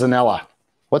 Panzanella.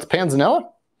 What's panzanella?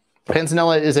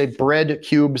 Panzanella is a bread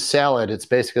cube salad. It's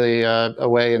basically a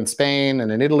way in Spain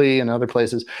and in Italy and other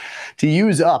places to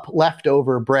use up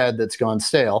leftover bread that's gone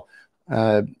stale,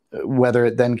 whether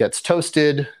it then gets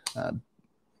toasted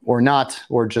or not,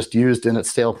 or just used in its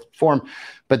stale form.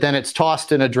 But then it's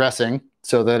tossed in a dressing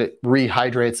so that it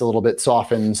rehydrates a little bit,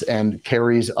 softens, and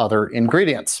carries other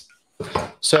ingredients.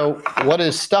 So what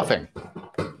is stuffing?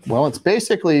 Well, it's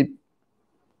basically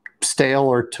stale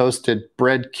or toasted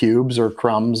bread cubes or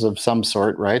crumbs of some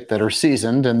sort, right, that are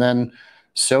seasoned and then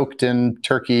soaked in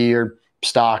turkey or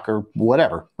stock or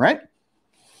whatever, right?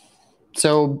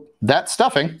 So that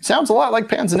stuffing sounds a lot like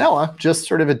panzanella, just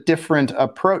sort of a different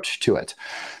approach to it.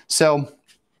 So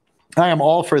I am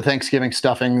all for Thanksgiving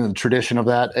stuffing, the tradition of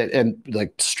that, and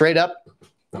like straight up,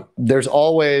 there's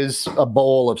always a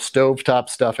bowl of stovetop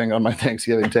stuffing on my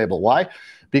Thanksgiving table. Why?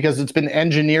 Because it's been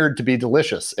engineered to be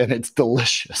delicious, and it's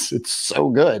delicious. It's so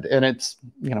good, and it's,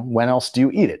 you know, when else do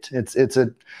you eat it? It's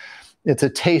a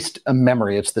taste, a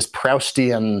memory. It's this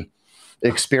Proustian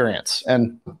experience,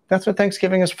 and that's what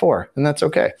Thanksgiving is for, and that's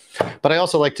okay. But I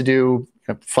also like to do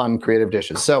fun, creative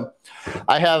dishes. So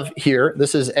I have here,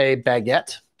 this is a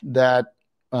baguette that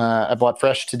I bought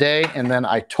fresh today, and then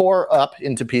I tore up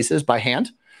into pieces by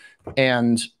hand.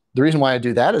 And the reason why I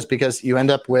do that is because you end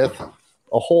up with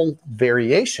a whole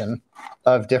variation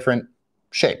of different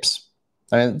shapes.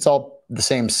 I mean, it's all the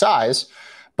same size,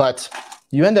 but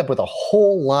you end up with a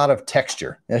whole lot of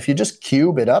texture. And if you just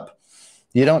cube it up,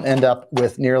 you don't end up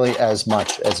with nearly as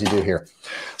much as you do here.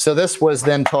 So this was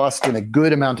then tossed in a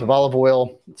good amount of olive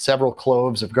oil, several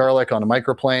cloves of garlic on a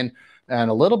microplane,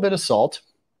 and a little bit of salt.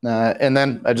 And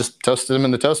then I just toasted them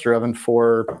in the toaster oven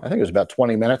for, I think it was about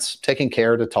 20 minutes, taking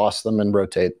care to toss them and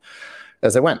rotate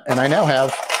as I went. And I now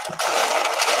have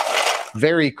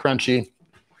very crunchy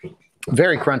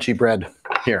bread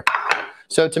here.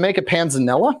 So to make a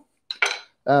panzanella,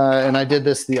 and I did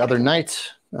this the other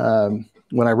night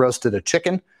when I roasted a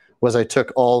chicken, was I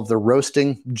took all of the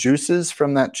roasting juices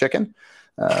from that chicken,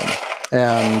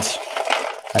 and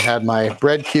I had my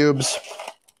bread cubes.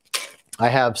 I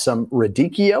have some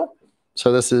radicchio.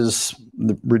 So this is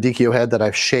the radicchio head that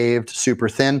I've shaved super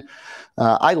thin.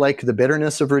 I like the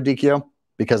bitterness of radicchio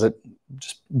because it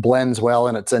just blends well,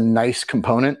 and it's a nice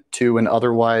component to an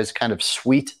otherwise kind of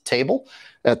sweet table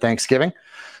at Thanksgiving.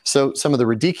 So some of the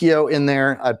radicchio in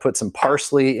there, I'd put some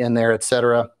parsley in there,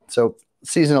 etc. So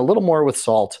season a little more with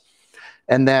salt.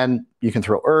 And then you can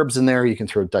throw herbs in there. You can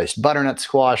throw diced butternut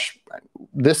squash.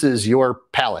 This is your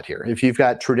palate here. If you've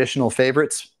got traditional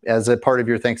favorites as a part of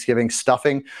your Thanksgiving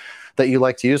stuffing that you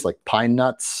like to use, like pine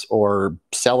nuts or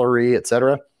celery,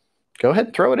 etc., go ahead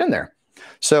and throw it in there.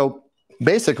 So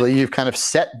basically, you've kind of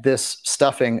set this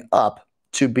stuffing up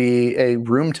to be a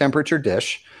room temperature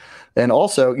dish. And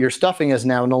also, your stuffing is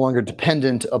now no longer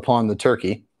dependent upon the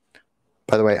turkey.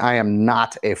 By the way, I am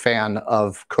not a fan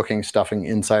of cooking stuffing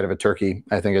inside of a turkey.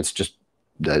 I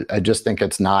just think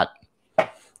it's not,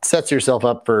 sets yourself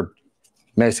up for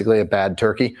basically a bad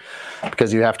turkey,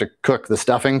 because you have to cook the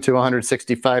stuffing to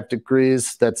 165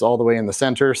 degrees. That's all the way in the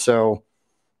center. So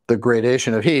the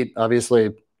gradation of heat,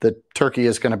 obviously the turkey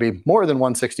is going to be more than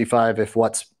 165 if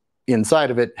what's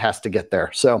inside of it has to get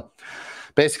there. So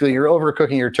basically you're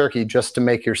overcooking your turkey just to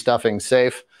make your stuffing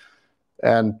safe.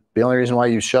 And the only reason why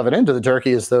you shove it into the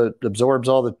turkey is that it absorbs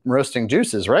all the roasting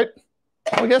juices, right?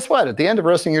 Well, guess what? At the end of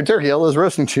roasting your turkey, all those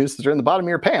roasting juices are in the bottom of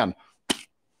your pan.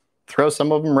 Throw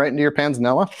some of them right into your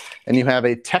panzanella, and you have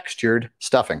a textured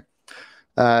stuffing.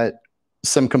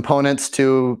 Some components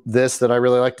to this that I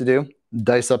really like to do: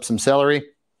 dice up some celery,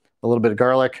 a little bit of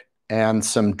garlic, and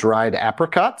some dried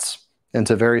apricots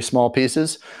into very small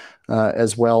pieces,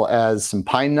 as well as some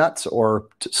pine nuts or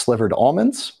slivered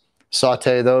almonds.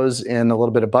 Saute those in a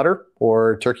little bit of butter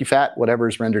or turkey fat, whatever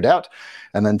is rendered out,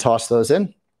 and then toss those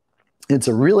in. It's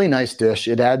a really nice dish.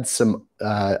 It adds some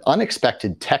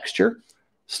unexpected texture.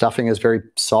 Stuffing is very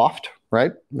soft,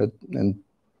 right? And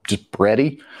just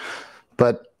bready.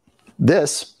 But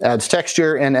this adds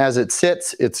texture, and as it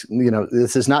sits, it's,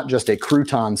 this is not just a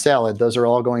crouton salad. Those are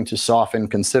all going to soften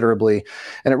considerably,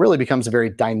 and it really becomes a very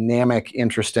dynamic,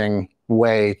 interesting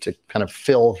way to kind of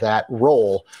fill that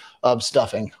role of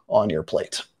stuffing on your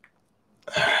plate.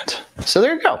 All right. So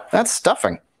there you go. That's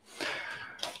stuffing.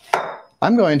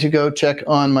 I'm going to go check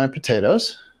on my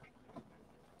potatoes.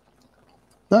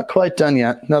 Not quite done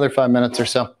yet. Another 5 minutes or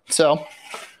so. So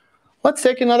let's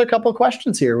take another couple of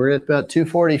questions here. We're at about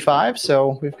 2:45,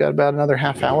 so we've got about another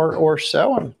half hour or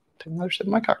so. I'm taking another sip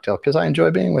of my cocktail because I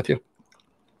enjoy being with you.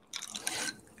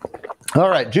 All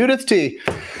right, Judith T.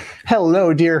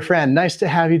 Hello, dear friend. Nice to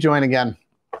have you join again.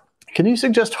 Can you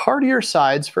suggest heartier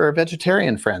sides for our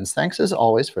vegetarian friends? Thanks as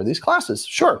always for these classes.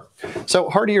 Sure. So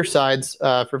heartier sides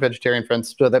for vegetarian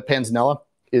friends. So that panzanella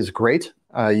is great.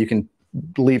 You can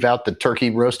leave out the turkey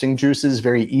roasting juices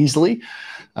very easily.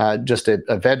 Just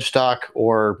a veg stock,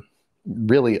 or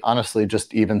really, honestly,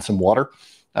 just even some water,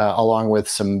 along with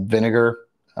some vinegar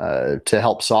to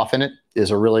help soften it,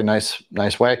 is a really nice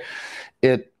way.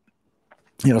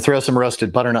 Throw some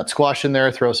roasted butternut squash in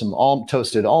there, throw some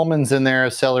toasted almonds in there,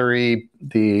 celery,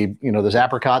 those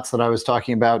apricots that I was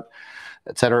talking about,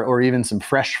 etc., or even some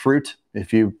fresh fruit.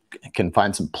 If you can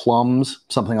find some plums,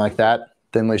 something like that,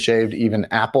 thinly shaved, even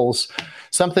apples,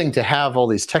 something to have all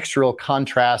these textural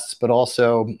contrasts, but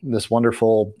also this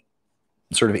wonderful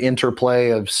sort of interplay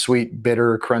of sweet,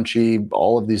 bitter, crunchy,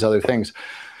 all of these other things,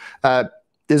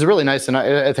 is a really nice and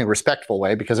I think respectful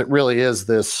way, because it really is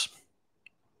this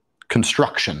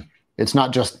construction. It's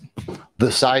not just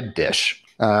the side dish,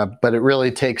 but it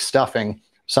really takes stuffing,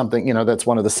 something, that's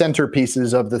one of the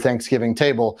centerpieces of the Thanksgiving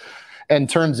table, and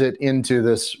turns it into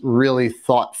this really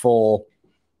thoughtful,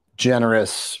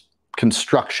 generous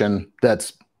construction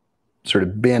that's sort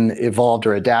of been evolved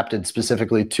or adapted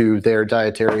specifically to their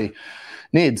dietary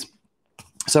needs.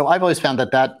 So I've always found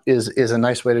that is a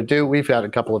nice way to do. We've got a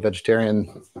couple of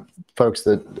vegetarian folks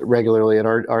that regularly at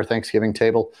our Thanksgiving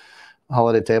table,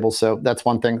 holiday table. So that's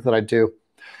one thing that I do.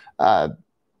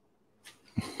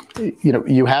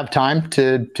 You have time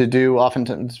to do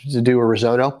a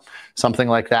risotto, something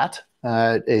like that,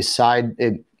 a side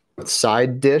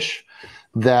dish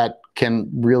that can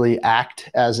really act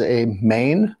as a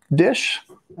main dish.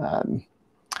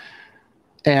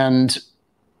 And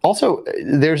also,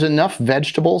 there's enough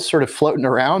vegetables sort of floating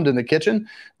around in the kitchen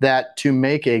that to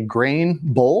make a grain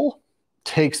bowl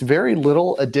takes very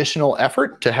little additional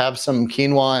effort. To have some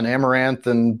quinoa and amaranth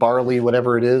and barley,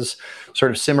 whatever it is,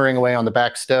 sort of simmering away on the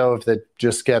back stove that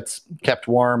just gets kept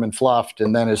warm and fluffed,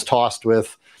 and then is tossed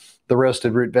with the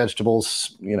roasted root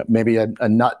vegetables, maybe a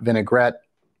nut vinaigrette,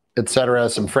 etc.,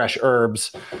 some fresh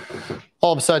herbs.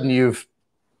 All of a sudden, you've,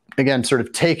 again, sort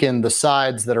of taken the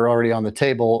sides that are already on the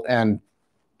table and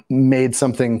made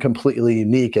something completely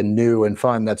unique and new and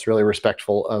fun that's really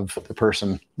respectful of the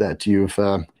person that you've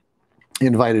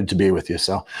invited to be with you.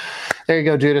 So there you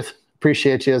go, Judith.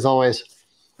 Appreciate you as always.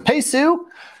 Hey, Sue.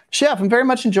 Chef, I'm very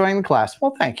much enjoying the class.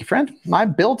 Well, thank you, friend. My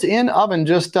built-in oven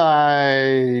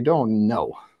I don't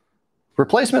know.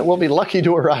 Replacement will be lucky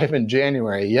to arrive in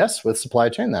January. Yes, with supply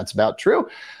chain, that's about true.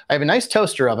 I have a nice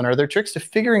toaster oven. Are there tricks to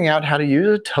figuring out how to use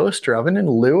a toaster oven in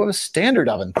lieu of a standard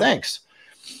oven? Thanks.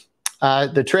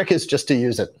 The trick is just to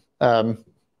use it,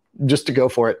 just to go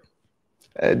for it.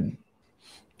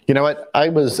 You know what? I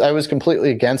was completely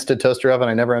against a toaster oven.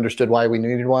 I never understood why we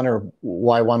needed one or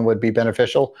why one would be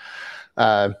beneficial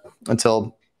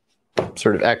until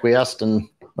sort of acquiesced, and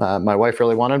my wife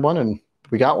really wanted one, and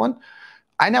we got one.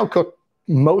 I now cook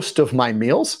most of my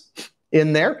meals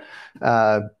in there,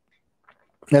 and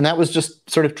that was just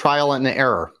sort of trial and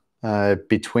error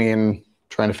between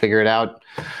trying to figure it out,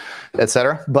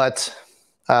 etc. But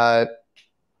I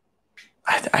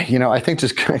think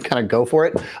just kind of go for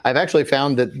it. I've actually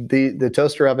found that the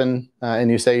toaster oven,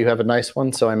 and you say you have a nice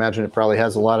one, so I imagine it probably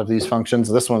has a lot of these functions.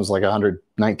 This one's like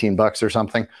 $119 or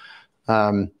something.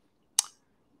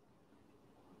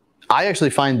 I actually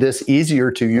find this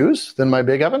easier to use than my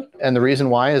big oven, and the reason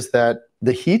why is that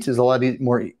the heat is a lot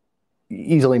more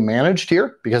easily managed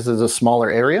here because it's a smaller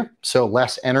area. So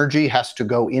less energy has to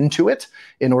go into it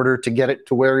in order to get it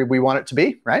to where we want it to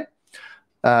be, right?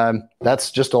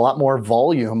 That's just a lot more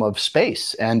volume of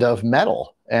space and of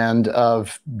metal and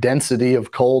of density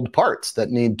of cold parts that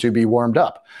need to be warmed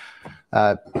up.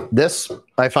 This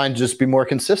I find just be more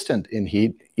consistent in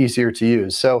heat, easier to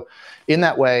use. So in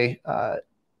that way,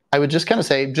 I would just kind of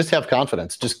say, just have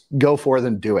confidence, just go forth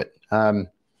and do it.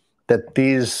 That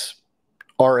these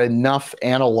are enough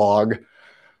analog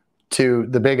to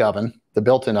the big oven, the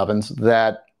built-in ovens,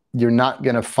 that you're not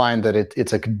going to find that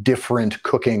it's a different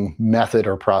cooking method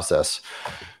or process.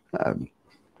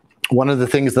 One of the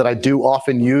things that I do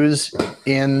often use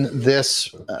in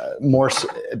this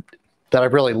that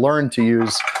I've really learned to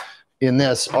use in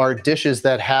this are dishes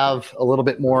that have a little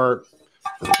bit more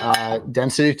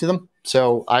density to them.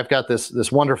 So I've got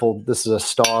this wonderful, this is a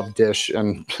Staub dish,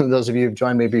 and those of you who've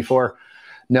joined me before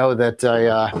know that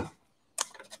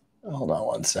hold on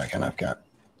one second, I've got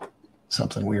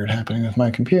something weird happening with my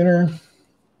computer.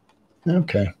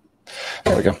 Okay,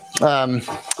 there we go.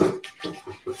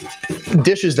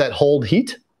 Dishes that hold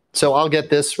heat. So I'll get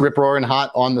this rip-roaring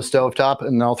hot on the stovetop,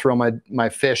 and I'll throw my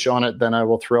fish on it, then I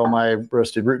will throw my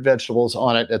roasted root vegetables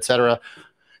on it, etc.,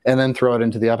 and then throw it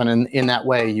into the oven. And in that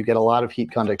way, you get a lot of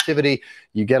heat conductivity.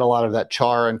 You get a lot of that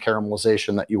char and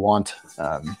caramelization that you want,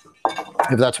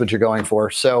 if that's what you're going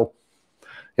for. So,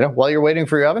 while you're waiting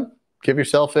for your oven, give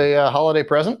yourself a holiday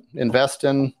present. Invest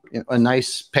in a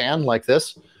nice pan like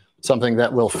this. Something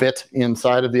that will fit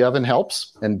inside of the oven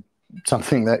helps, and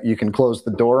something that you can close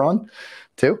the door on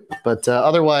too. But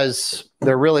otherwise,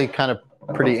 they're really kind of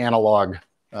pretty analog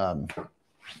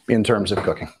in terms of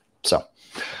cooking. So.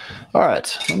 All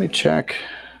right, let me check.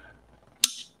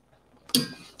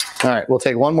 All right, we'll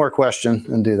take one more question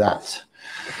and do that.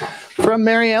 From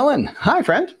Mary Ellen. Hi,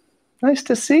 friend. Nice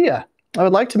to see you. I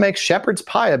would like to make shepherd's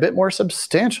pie a bit more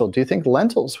substantial. Do you think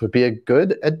lentils would be a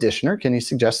good addition, or can you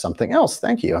suggest something else?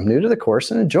 Thank you. I'm new to the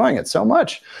course and enjoying it so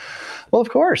much. Well, of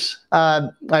course.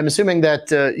 I'm assuming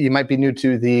that you might be new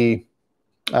to the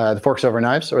Forks Over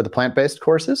Knives or the plant-based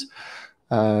courses.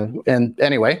 And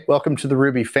anyway, welcome to the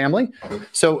Ruby family.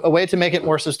 So a way to make it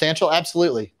more substantial?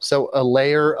 Absolutely. So a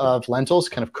layer of lentils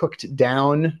kind of cooked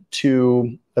down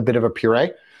to a bit of a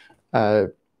puree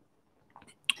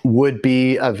would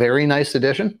be a very nice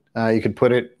addition. You could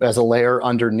put it as a layer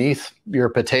underneath your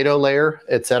potato layer,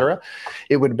 etc.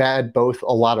 It would add both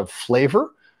a lot of flavor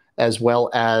as well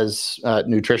as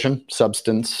nutrition,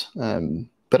 substance,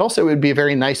 but also it would be a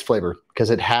very nice flavor because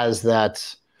it has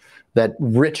that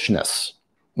richness.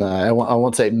 I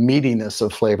won't say meatiness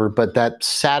of flavor, but that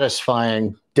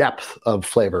satisfying depth of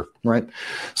flavor, right?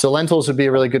 So lentils would be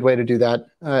a really good way to do that.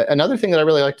 Another thing that I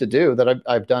really like to do that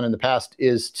I've done in the past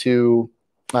is to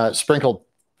sprinkle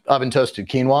oven toasted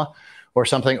quinoa or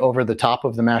something over the top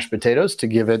of the mashed potatoes to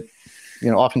give it,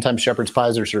 oftentimes shepherd's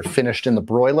pies are sort of finished in the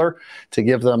broiler to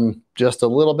give them just a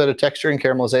little bit of texture and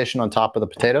caramelization on top of the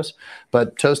potatoes.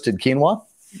 But toasted quinoa,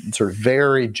 sort of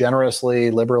very generously,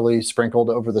 liberally sprinkled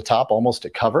over the top, almost to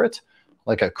cover it,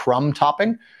 like a crumb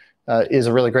topping, is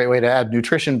a really great way to add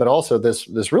nutrition, but also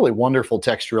this really wonderful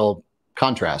textural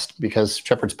contrast, because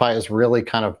shepherd's pie is really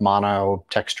kind of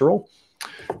mono-textural.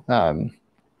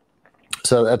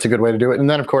 So that's a good way to do it. And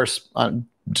then, of course,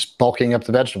 just bulking up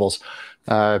the vegetables.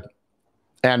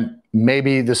 And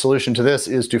maybe the solution to this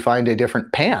is to find a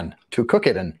different pan to cook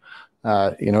it in.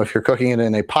 If you're cooking it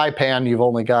in a pie pan, you've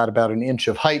only got about 1 inch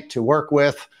of height to work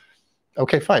with.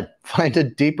 Okay, fine. Find a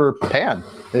deeper pan.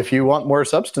 If you want more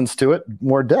substance to it,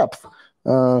 more depth.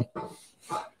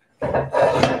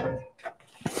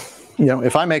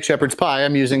 If I make shepherd's pie,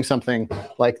 I'm using something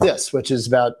like this, which is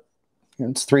about,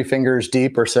 it's 3 fingers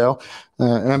deep or so.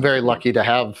 And I'm very lucky to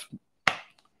have,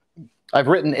 I've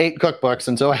written 8 cookbooks,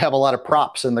 and so I have a lot of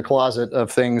props in the closet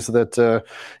of things that,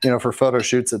 for photo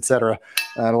shoots, etc.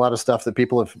 And a lot of stuff that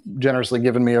people have generously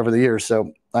given me over the years.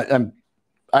 So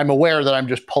I'm aware that I'm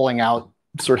just pulling out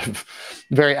sort of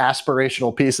very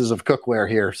aspirational pieces of cookware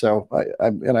here. So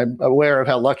I'm aware of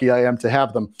how lucky I am to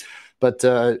have them. But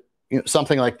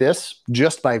something like this,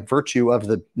 just by virtue of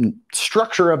the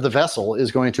structure of the vessel,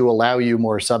 is going to allow you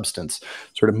more substance,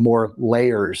 sort of more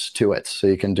layers to it, so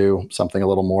you can do something a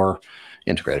little more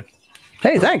integrated.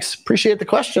 Hey, thanks. Appreciate the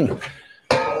question.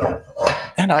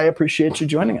 And I appreciate you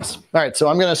joining us. All right, so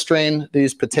I'm going to strain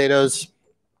these potatoes.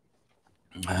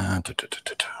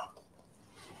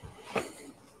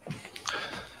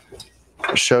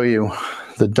 Show you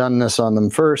the doneness on them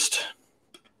first.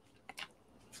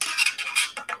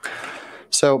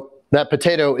 So that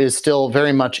potato is still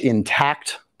very much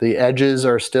intact. The edges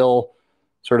are still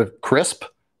sort of crisp,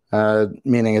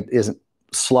 meaning it isn't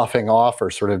sloughing off or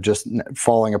sort of just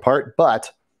falling apart,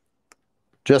 but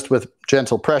just with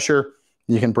gentle pressure,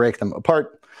 you can break them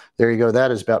apart. There you go.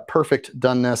 That is about perfect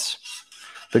doneness.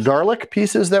 The garlic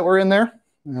pieces that were in there,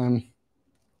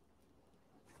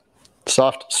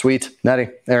 soft, sweet, nutty,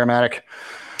 aromatic.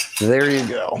 There you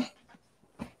go.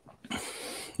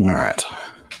 All right.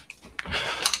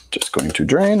 Just going to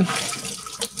drain.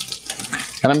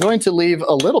 And I'm going to leave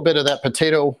a little bit of that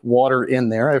potato water in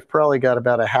there. I've probably got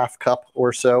about a half cup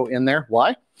or so in there.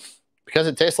 Why? Because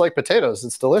it tastes like potatoes.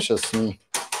 It's delicious. And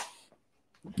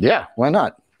yeah, why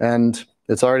not? And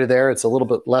it's already there. It's a little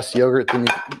bit less yogurt than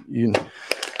you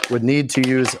would need to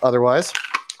use otherwise.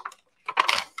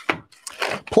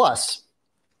 Plus,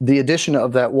 the addition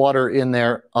of that water in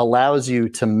there allows you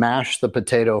to mash the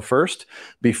potato first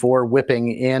before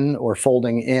whipping in or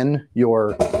folding in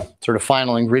your sort of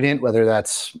final ingredient, whether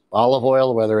that's olive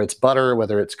oil, whether it's butter,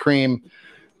 whether it's cream,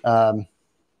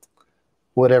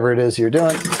 whatever it is you're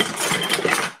doing.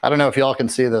 I don't know if y'all can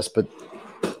see this, but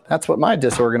that's what my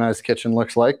disorganized kitchen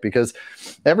looks like, because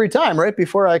every time right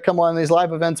before I come on these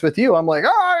live events with you, I'm like, oh,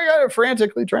 I got to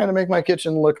frantically trying to make my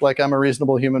kitchen look like I'm a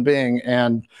reasonable human being.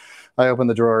 And I open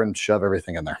the drawer and shove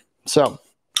everything in there. So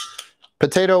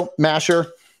potato masher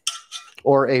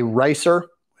or a ricer,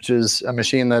 which is a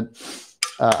machine that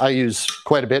I use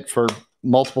quite a bit for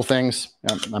multiple things.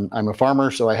 I'm a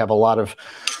farmer, so I have a lot of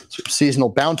seasonal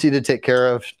bounty to take care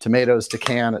of, tomatoes to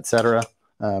can, etc.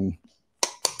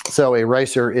 So a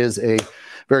ricer is a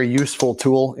very useful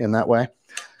tool in that way.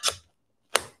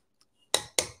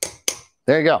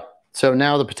 There you go. So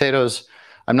now the potatoes,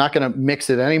 I'm not going to mix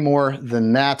it any more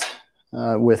than that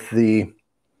with the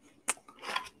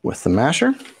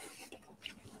masher.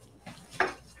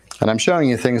 And I'm showing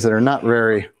you things that are not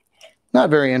very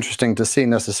interesting to see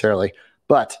necessarily,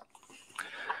 but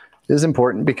it is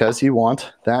important because you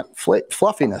want that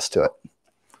fluffiness to it.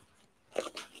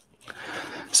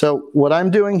 So what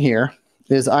I'm doing here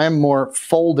is I'm more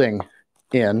folding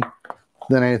in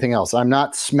than anything else. I'm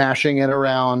not smashing it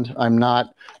around. I'm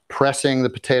not pressing the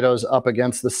potatoes up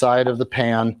against the side of the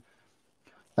pan.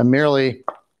 I'm merely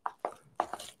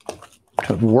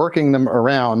working them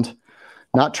around,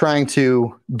 not trying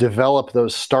to develop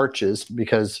those starches,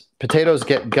 because potatoes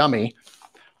get gummy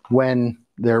when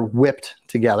they're whipped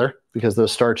together because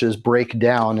those starches break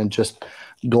down and just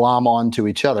glom onto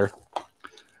each other.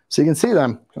 So you can see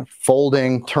them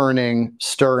folding, turning,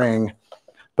 stirring,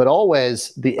 but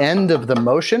always the end of the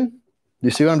motion, you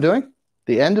see what I'm doing?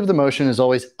 The end of the motion is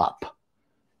always up.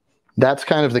 That's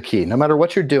kind of the key. No matter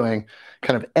what you're doing,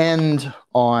 kind of end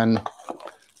on,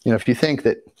 you know, if you think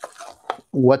that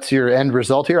what's your end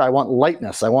result here? I want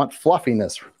lightness. I want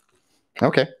fluffiness.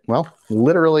 Okay, well,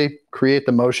 literally create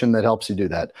the motion that helps you do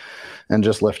that and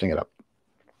just lifting it up.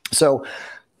 So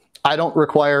I don't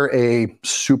require a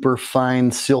super fine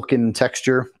silken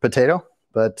texture potato,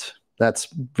 but that's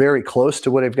very close to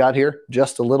what I've got here.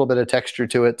 Just a little bit of texture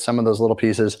to it, some of those little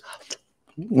pieces,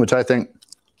 which I think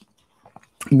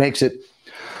makes it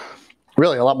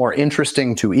really a lot more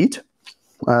interesting to eat.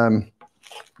 And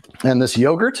this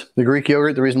yogurt, the Greek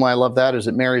yogurt, the reason why I love that is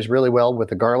it marries really well with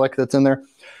the garlic that's in there,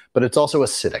 but it's also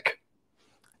acidic.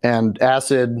 And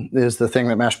acid is the thing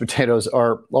that mashed potatoes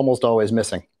are almost always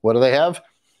missing. What do they have?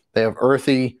 They have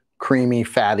earthy, creamy,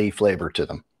 fatty flavor to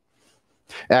them.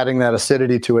 Adding that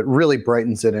acidity to it really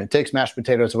brightens it, and it takes mashed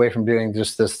potatoes away from being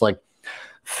just this like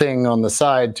thing on the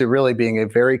side to really being a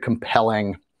very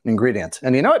compelling ingredient.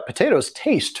 And you know what? Potatoes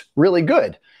taste really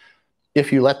good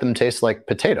if you let them taste like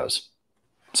potatoes.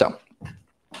 So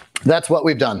that's what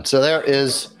we've done. So there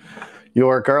is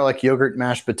your garlic yogurt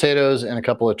mashed potatoes and a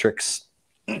couple of tricks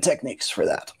and techniques for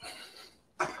that.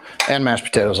 And mashed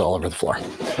potatoes all over the floor.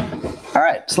 All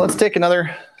right, so let's take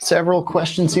several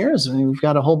questions here. So we've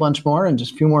got a whole bunch more in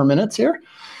just a few more minutes here.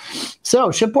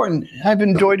 So, Chef Borton, I've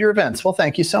enjoyed your events. Well,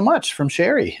 thank you so much, from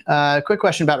Sherry. Quick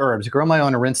question about herbs. I grow my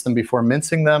own and rinse them before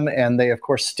mincing them, and they, of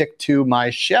course, stick to my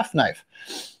chef knife.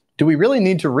 Do we really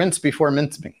need to rinse before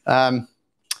mincing?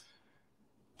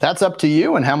 That's up to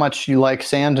you and how much you like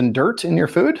sand and dirt in your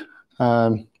food.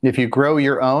 If you grow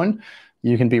your own,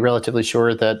 you can be relatively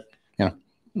sure that, you know,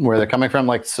 where they're coming from.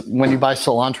 Like when you buy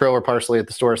cilantro or parsley at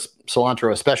the store,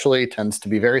 cilantro especially tends to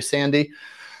be very sandy.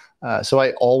 So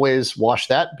I always wash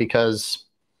that, because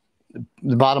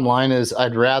the bottom line is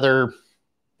I'd rather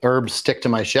herbs stick to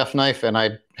my chef knife and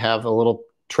I'd have a little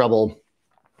trouble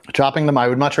chopping them. I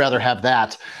would much rather have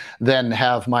that than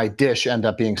have my dish end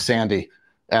up being sandy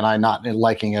and I not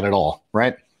liking it at all,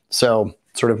 right? So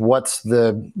sort of what's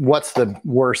the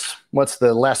worse, what's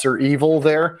the lesser evil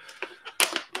there?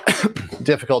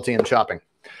 Difficulty in chopping.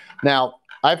 Now,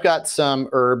 I've got some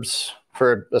herbs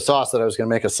for a sauce that I was going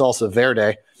to make, a salsa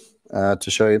verde,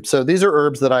 to show you. So these are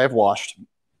herbs that I have washed.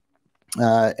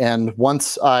 And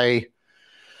once I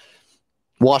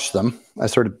wash them, I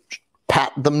sort of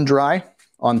pat them dry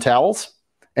on towels.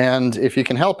 And if you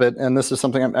can help it, and this is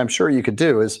something I'm sure you could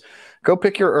do, is go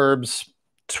pick your herbs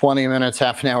 20 minutes,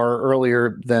 half an hour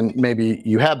earlier than maybe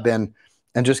you have been,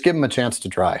 and just give them a chance to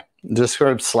dry. Just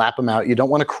sort of slap them out. You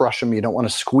don't want to crush them. You don't want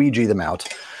to squeegee them out.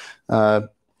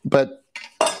 But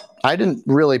I didn't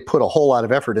really put a whole lot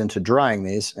of effort into drying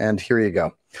these, and here you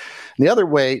go. And the other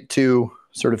way to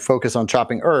sort of focus on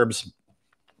chopping herbs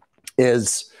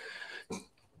is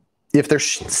if they're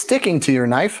sticking to your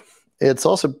knife, it's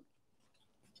also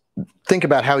think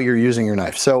about how you're using your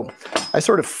knife. So I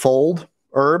sort of fold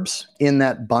herbs in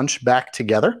that bunch back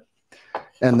together,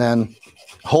 and then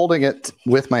holding it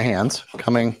with my hands,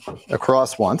 coming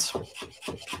across once.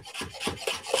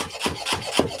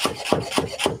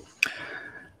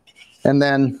 And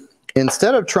then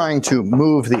instead of trying to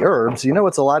move the herbs, you know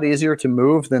what's a lot easier to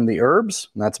move than the herbs?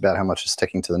 And that's about how much is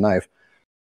sticking to the knife.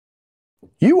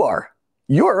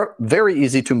 You're very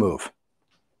easy to move.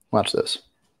 Watch this.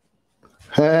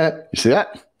 You see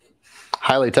that?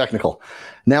 Highly technical.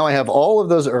 Now I have all of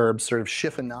those herbs sort of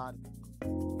chiffonade.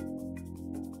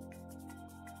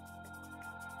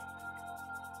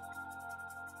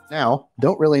 Now,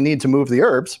 don't really need to move the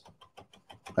herbs.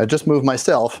 I just move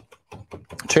myself,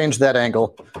 change that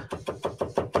angle,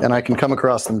 and I can come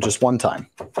across them just one time.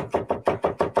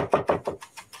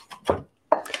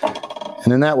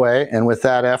 And in that way, and with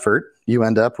that effort, you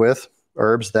end up with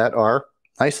herbs that are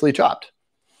nicely chopped.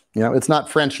 You know, it's not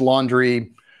French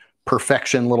Laundry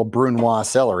perfection little Brunoise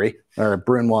celery or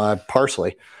Brunoise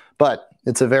parsley, but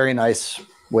it's a very nice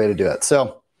way to do it.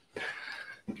 So,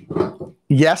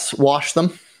 yes, wash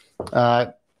them.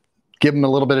 Give them a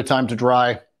little bit of time to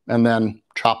dry, and then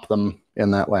chop them in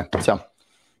that way. So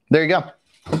there you go.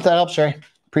 Hope that helps, Sherry.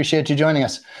 Appreciate you joining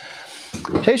us.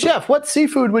 Hey, Chef, what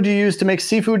seafood would you use to make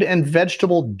seafood and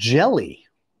vegetable jelly?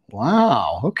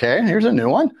 Wow. Okay, here's a new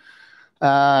one.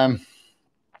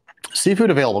 Seafood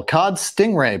available: cod,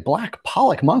 stingray, black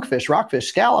pollock, monkfish, rockfish,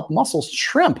 scallop, mussels,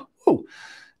 shrimp. Ooh.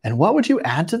 And what would you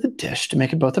add to the dish to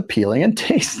make it both appealing and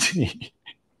tasty?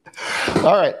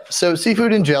 All right, so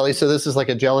seafood and jelly. So this is like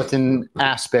a gelatin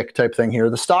aspic type thing here.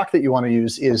 The stock that you want to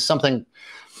use is something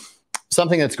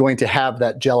that's going to have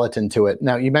that gelatin to it.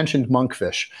 Now, you mentioned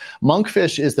monkfish.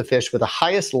 Monkfish is the fish with the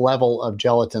highest level of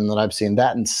gelatin that I've seen,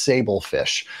 that and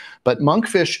sablefish. But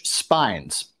monkfish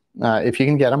spines, if you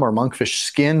can get them, or monkfish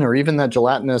skin, or even that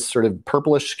gelatinous sort of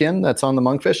purplish skin that's on the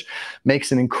monkfish,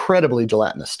 makes an incredibly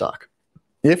gelatinous stock.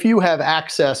 If you have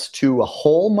access to a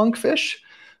whole monkfish,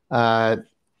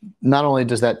 not only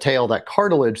does that tail, that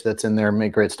cartilage that's in there,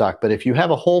 make great stock, but if you have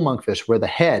a whole monkfish where the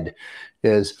head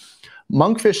is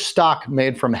monkfish stock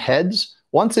made from heads,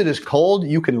 once it is cold,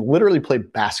 you can literally play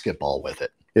basketball with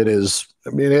it. It is,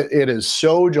 I mean, it is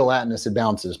so gelatinous it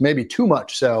bounces, maybe too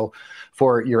much so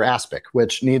for your aspic,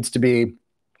 which needs to be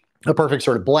a perfect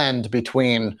sort of blend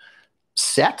between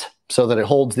set so that it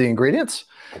holds the ingredients,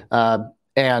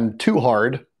 and too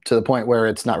hard to the point where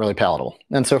it's not really palatable.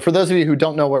 And so for those of you who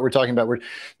don't know what we're talking about, we're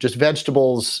just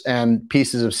vegetables and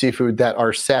pieces of seafood that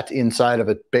are set inside of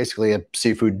basically a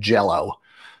seafood jello.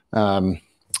 And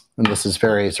this is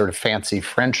very sort of fancy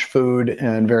French food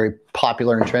and very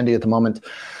popular and trendy at the moment.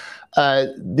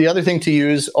 The other thing to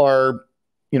use are,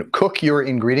 cook your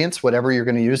ingredients, whatever you're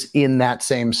going to use, in that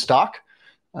same stock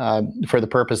for the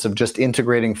purpose of just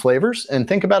integrating flavors. And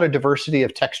think about a diversity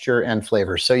of texture and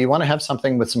flavors. So you want to have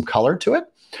something with some color to it,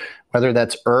 whether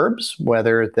that's herbs,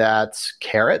 whether that's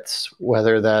carrots,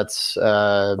 whether that's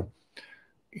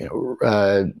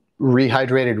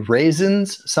rehydrated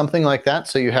raisins, something like that.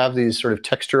 So you have these sort of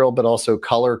textural but also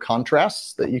color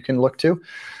contrasts that you can look to.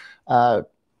 And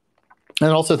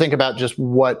also think about just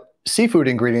what seafood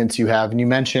ingredients you have. And you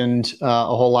mentioned a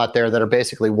whole lot there that are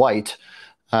basically white,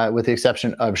 with the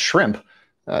exception of shrimp.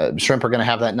 Shrimp are going to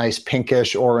have that nice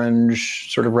pinkish,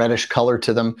 orange, sort of reddish color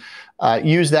to them.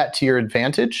 Use that to your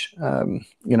advantage.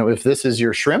 If this is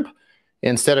your shrimp,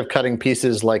 instead of cutting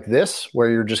pieces like this,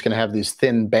 where you're just going to have these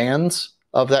thin bands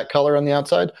of that color on the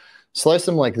outside, slice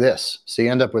them like this. So you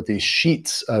end up with these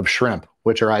sheets of shrimp,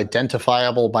 which are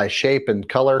identifiable by shape and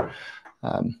color.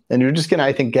 And you're just going to,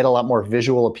 I think, get a lot more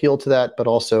visual appeal to that, but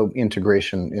also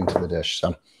integration into the dish.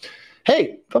 So,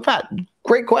 hey, Pat,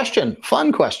 great question.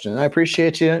 Fun question. I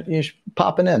appreciate you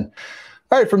popping in.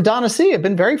 All right, from Donna C. I've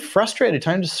been very frustrated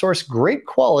trying to source great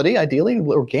quality, ideally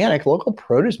organic, local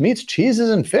produce, meats, cheeses,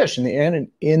 and fish in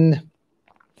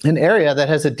an area that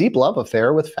has a deep love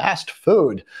affair with fast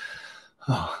food.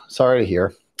 Oh, sorry to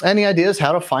hear. Any ideas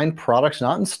how to find products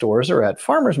not in stores or at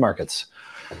farmers markets?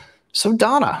 So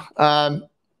Donna,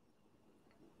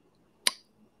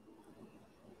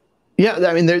 yeah,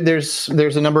 I mean, there's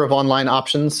a number of online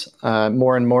options,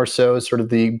 more and more so. Sort of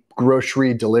the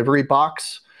grocery delivery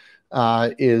box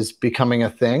is becoming a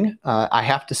thing. I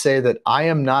have to say that I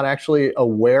am not actually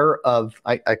aware of.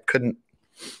 I couldn't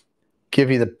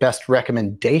give you the best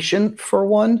recommendation for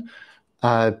one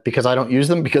because I don't use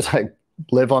them because I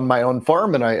live on my own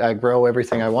farm and I grow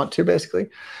everything I want to basically.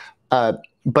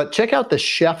 But check out the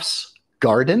Chef's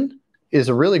Garden. Is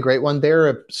a really great one.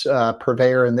 They're a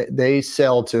purveyor, and they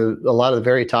sell to a lot of the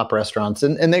very top restaurants,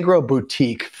 and they grow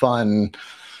boutique, fun,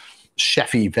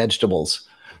 chefy vegetables.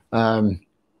 But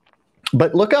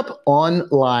look up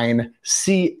online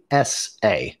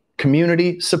CSA,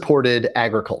 Community Supported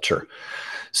Agriculture.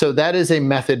 So that is a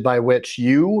method by which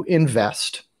you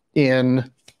invest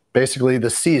in basically the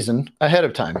season ahead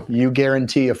of time. You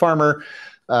guarantee a farmer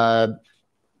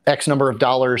X number of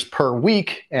dollars per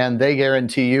week, and they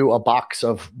guarantee you a box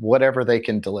of whatever they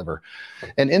can deliver.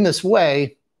 And in this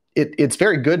way, it's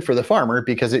very good for the farmer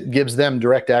because it gives them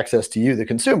direct access to you, the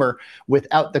consumer,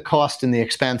 without the cost and the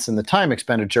expense and the time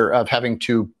expenditure of having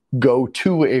to go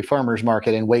to a farmer's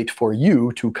market and wait for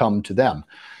you to come to them.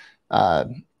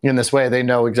 In this way, they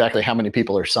know exactly how many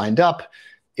people are signed up.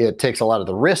 It takes a lot of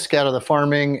the risk out of the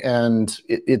farming, and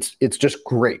it's just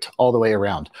great all the way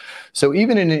around. So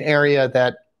even in an area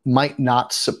that might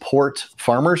not support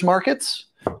farmers markets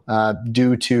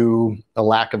due to a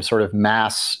lack of sort of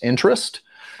mass interest,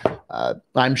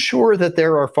 I'm sure that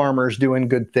there are farmers doing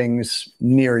good things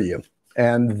near you,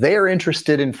 and they're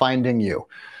interested in finding you.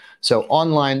 So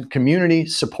online community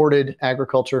supported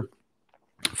agriculture.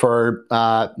 For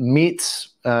meats,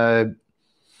 I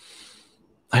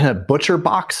know Butcher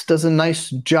Box does a nice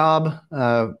job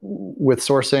with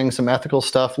sourcing some ethical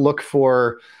stuff. Look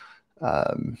for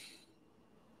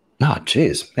oh,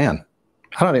 geez, man.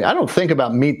 I don't think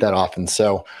about meat that often.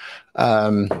 So,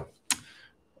 yeah.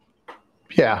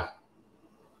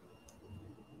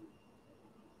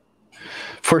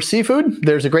 For seafood,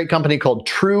 there's a great company called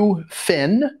True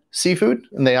Fin Seafood,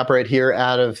 and they operate here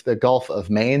out of the Gulf of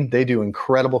Maine. They do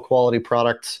incredible quality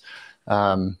products.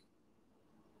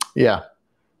 Yeah.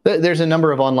 There's a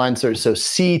number of online searches. So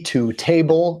Sea to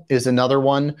Table is another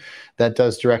one that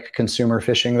does direct consumer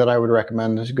fishing that I would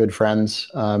recommend to good friends.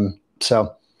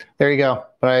 So there you go.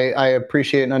 But I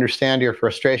appreciate and understand your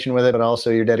frustration with it, but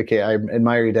also your dedication. I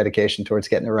admire your dedication towards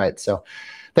getting it right. So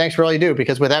thanks for all you do,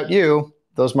 because without you,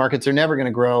 those markets are never going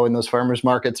to grow and those farmers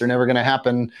markets are never going to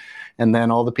happen. And then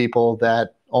all the people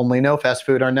that only know fast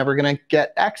food are never going to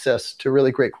get access to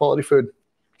really great quality food.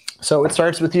 So it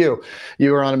starts with you.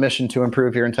 You are on a mission to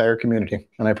improve your entire community,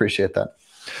 and I appreciate that.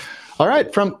 All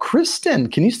right, from Kristen,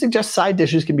 can you suggest side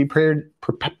dishes can be prepared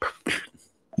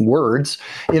words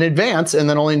in advance and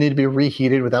then only need to be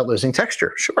reheated without losing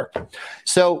texture? Sure.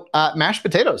 So mashed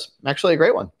potatoes, actually a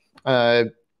great one.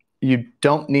 You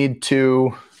don't need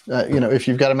to, if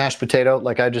you've got a mashed potato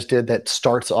like I just did that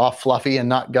starts off fluffy and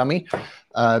not gummy,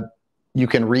 you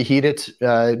can reheat it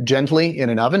gently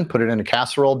in an oven, put it in a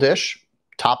casserole dish,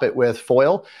 top it with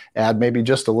foil, add maybe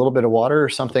just a little bit of water or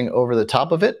something over the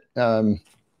top of it,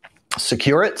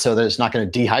 secure it so that it's not going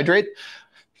to dehydrate,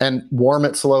 and warm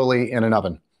it slowly in an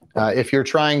oven. If you're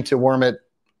trying to warm it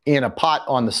in a pot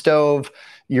on the stove,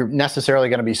 you're necessarily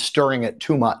going to be stirring it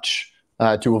too much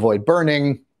to avoid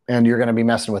burning, and you're going to be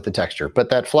messing with the texture.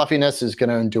 But that fluffiness is going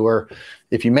to endure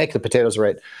if you make the potatoes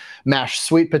right. Mashed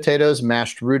sweet potatoes,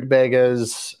 mashed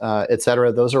rutabagas,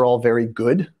 etc. Those are all very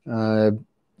good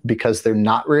because they're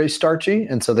not really starchy,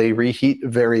 and so they reheat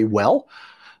very well.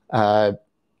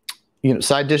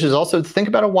 Side dishes also, think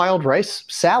about a wild rice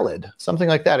salad, something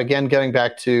like that. Again, getting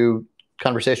back to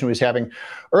conversation we was having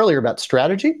earlier about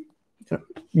strategy.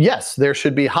 Yes, there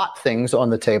should be hot things on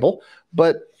the table,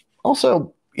 but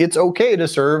also it's okay to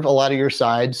serve a lot of your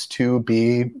sides to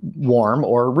be warm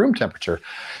or room temperature.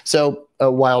 So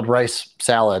a wild rice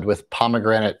salad with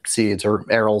pomegranate seeds or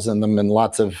arils in them and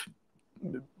lots of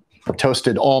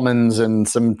toasted almonds and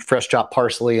some fresh chopped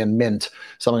parsley and mint,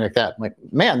 something like that. I'm like,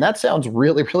 man, that sounds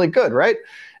really, really good, right?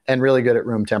 And really good at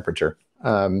room temperature.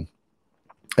 And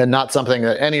not something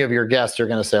that any of your guests are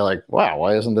going to say like, wow,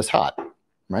 why isn't this hot,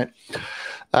 right?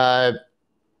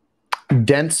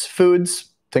 Dense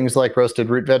foods, things like roasted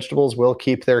root vegetables will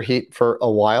keep their heat for a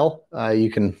while.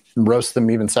 You can roast them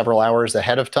even several hours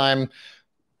ahead of time,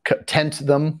 tent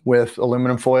them with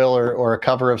aluminum foil or a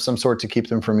cover of some sort to keep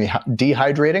them from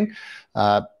dehydrating.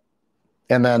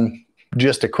 And then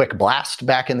just a quick blast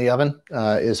back in the oven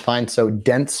is fine. So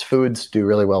dense foods do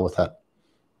really well with that.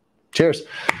 Cheers.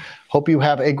 Hope you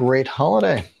have a great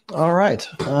holiday. All right.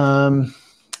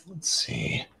 Let's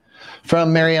see.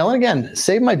 From Mary Ellen again,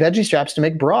 save my veggie straps to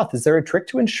make broth. Is there a trick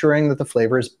to ensuring that the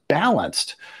flavor is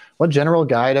balanced? What general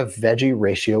guide of veggie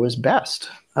ratio is best?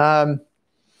 One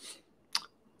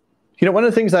of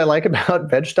the things I like about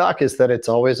veg stock is that it's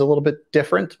always a little bit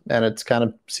different, and it's kind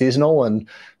of seasonal, and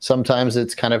sometimes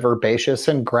it's kind of herbaceous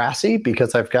and grassy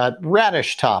because I've got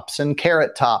radish tops and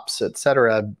carrot tops,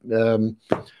 etc.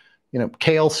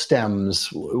 Kale stems,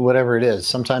 whatever it is.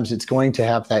 Sometimes it's going to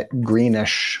have that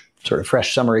greenish, sort of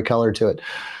fresh, summery color to it.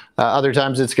 Other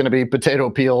times it's going to be potato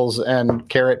peels and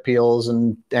carrot peels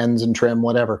and ends and trim,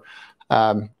 whatever.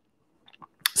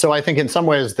 So I think in some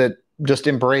ways that just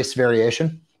embrace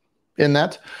variation in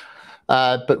that.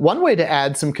 But one way to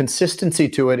add some consistency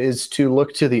to it is to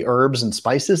look to the herbs and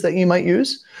spices that you might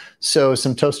use. So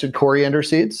some toasted coriander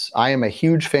seeds. I am a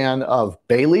huge fan of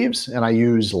bay leaves, and I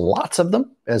use lots of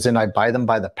them, as in I buy them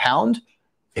by the pound.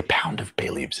 A pound of bay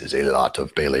leaves is a lot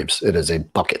of bay leaves. It is a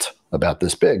bucket about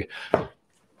this big.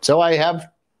 So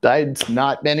it's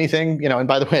not anything, and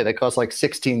by the way, they cost like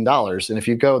 $16. And if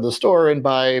you go to the store and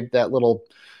buy that little,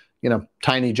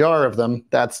 tiny jar of them,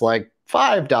 that's like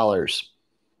 $5.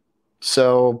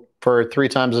 So for 3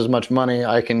 times as much money,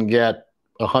 I can get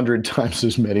 100 times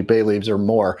as many bay leaves or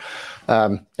more.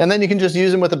 And then you can just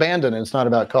use them with abandon, and it's not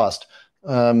about cost.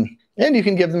 And you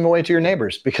can give them away to your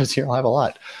neighbors because you'll have a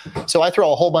lot. So I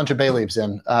throw a whole bunch of bay leaves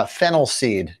in. Fennel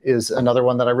seed is another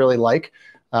one that I really like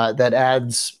that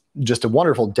adds just a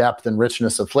wonderful depth and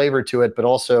richness of flavor to it, but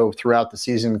also throughout the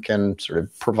season can sort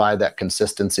of provide that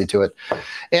consistency to it.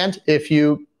 And if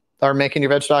you are making your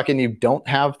veg stock and you don't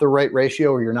have the right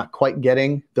ratio, or you're not quite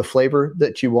getting the flavor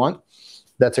that you want,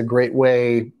 that's a great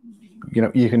way.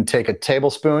 You can take a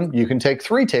tablespoon, you can take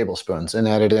 3 tablespoons and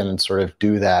add it in and sort of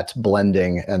do that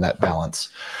blending and that balance.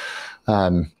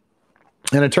 And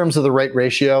in terms of the right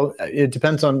ratio, it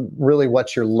depends on really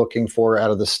what you're looking for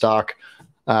out of the stock.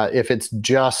 If it's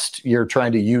just you're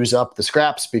trying to use up the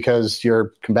scraps because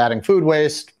you're combating food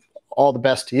waste, all the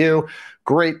best to you.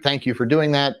 Great, thank you for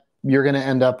doing that. You're going to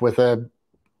end up with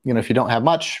if you don't have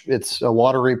much, it's a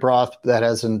watery broth that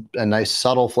has a nice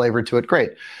subtle flavor to it.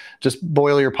 Great. Just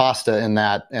boil your pasta in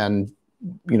that and,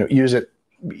 use it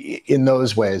in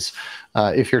those ways.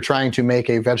 If you're trying to make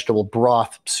a vegetable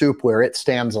broth soup where it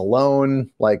stands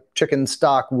alone, like chicken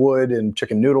stock would in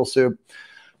chicken noodle soup,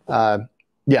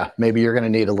 maybe you're going to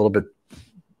need a little bit,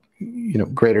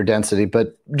 greater density.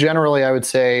 But generally, I would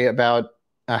say about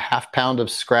a half pound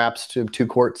of scraps to 2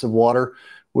 quarts of water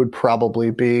would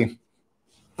probably be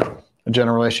a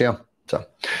general ratio. So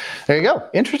there you go.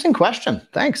 Interesting question.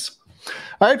 Thanks.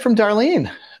 All right, from Darlene.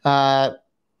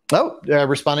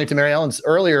 Responding to Mary Ellen's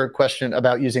earlier question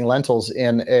about using lentils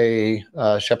in a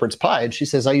shepherd's pie. And she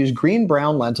says, I use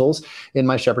green-brown lentils in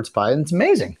my shepherd's pie, and it's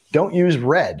amazing. Don't use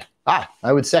red.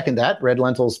 I would second that. Red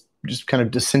lentils just kind of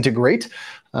disintegrate.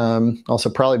 Also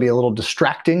probably be a little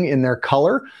distracting in their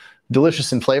color.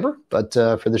 Delicious in flavor, but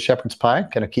for the shepherd's pie,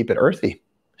 kind of keep it earthy.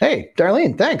 Hey,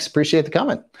 Darlene, thanks. Appreciate the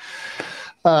comment.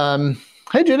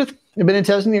 Hey, Judith. I've been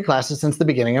attending your classes since the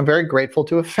beginning. I'm very grateful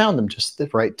to have found them just at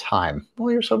the right time.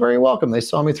 Well, you're so very welcome. They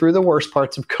saw me through the worst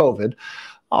parts of COVID.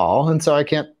 And so I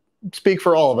can't speak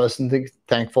for all of us and be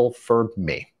thankful for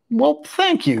me. Well,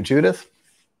 thank you, Judith.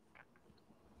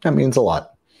 That means a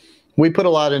lot. We put a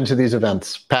lot into these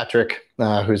events. Patrick,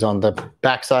 who's on the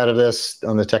backside of this,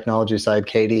 on the technology side,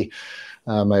 Katie,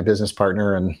 my business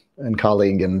partner and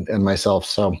colleague, and myself.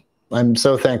 So I'm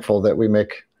so thankful that we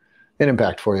make an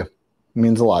impact for you. It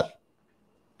means a lot.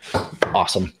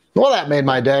 Awesome. Well, that made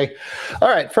my day. All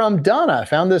right, from Donna, I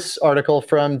found this article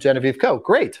from Genevieve Co.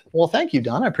 Great. Well, thank you,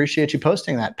 Donna. I appreciate you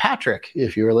posting that. Patrick,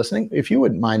 if you were listening, if you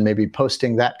wouldn't mind maybe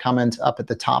posting that comment up at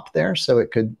the top there so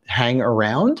it could hang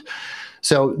around.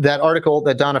 So that article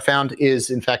that Donna found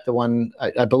is, in fact, the one,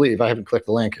 I believe, I haven't clicked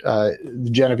the link, the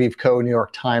Genevieve Co. New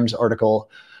York Times article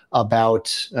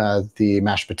about the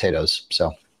mashed potatoes.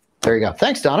 So there you go.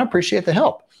 Thanks, Donna. Appreciate the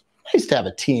help. Nice to have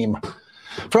a team.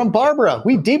 From Barbara,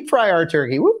 we deep fry our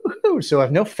turkey. Woo-hoo, so I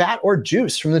have no fat or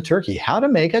juice from the turkey. How to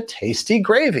make a tasty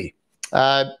gravy.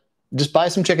 Just buy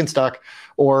some chicken stock,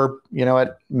 or,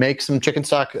 make some chicken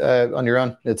stock on your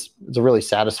own. It's a really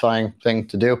satisfying thing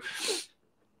to do.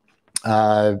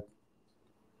 And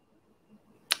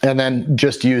then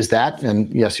just use that.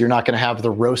 And yes, you're not going to have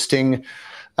the roasting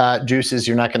juices.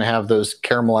 You're not going to have those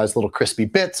caramelized little crispy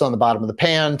bits on the bottom of the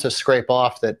pan to scrape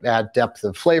off that add depth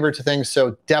of flavor to things.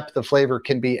 So depth of flavor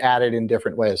can be added in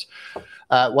different ways.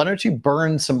 Why don't you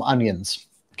burn some onions?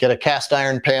 Get a cast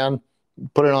iron pan,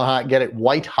 put it on hot, get it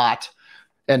white hot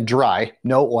and dry,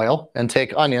 no oil, and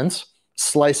take onions,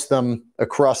 slice them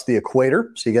across the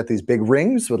equator. So you get these big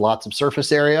rings with lots of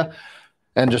surface area,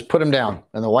 and just put them down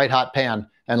in the white hot pan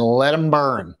and let them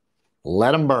burn.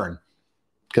 Let them burn.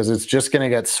 Because it's just going to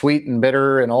get sweet and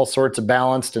bitter and all sorts of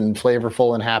balanced and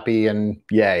flavorful and happy, and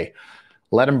yay.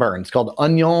 Let them burn. It's called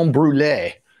oignon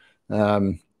brûlé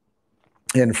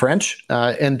in French.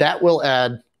 And that will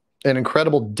add an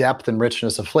incredible depth and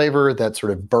richness of flavor, that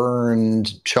sort of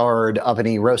burned, charred,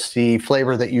 oveny, roasty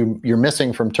flavor that you're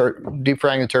missing from deep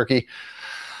frying the turkey.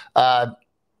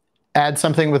 Add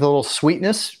something with a little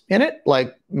sweetness in it,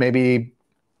 like maybe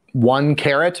 1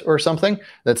 carrot or something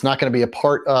that's not going to be a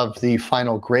part of the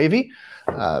final gravy,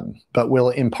 but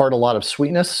will impart a lot of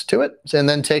sweetness to it. And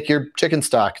then take your chicken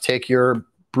stock, take your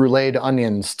bruleed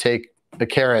onions, take a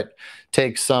carrot,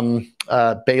 take some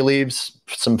bay leaves,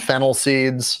 some fennel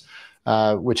seeds,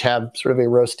 which have sort of a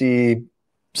roasty,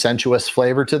 sensuous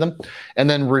flavor to them, and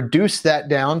then reduce that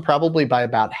down probably by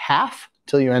about half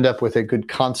till you end up with a good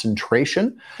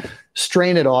concentration.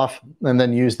 Strain it off, and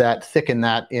then use that, thicken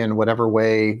that in whatever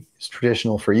way is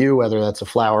traditional for you, whether that's a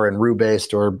flour and roux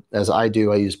based, or as I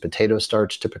do, I use potato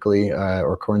starch typically,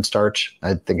 or cornstarch.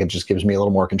 I think it just gives me a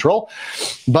little more control.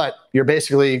 But you're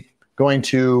basically going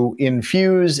to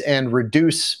infuse and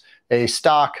reduce a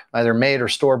stock, either made or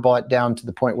store-bought, down to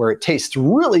the point where it tastes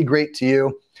really great to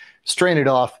you. Strain it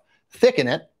off, thicken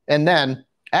it, and then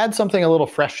add something a little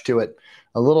fresh to it.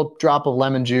 A little drop of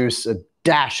lemon juice, a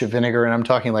dash of vinegar, and I'm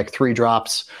talking like 3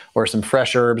 drops, or some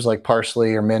fresh herbs like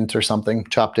parsley or mint or something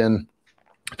chopped in,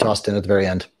 tossed in at the very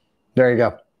end. There you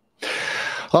go.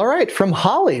 All right, from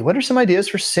Holly, what are some ideas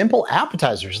for simple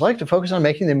appetizers? I like to focus on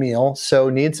making the meal, so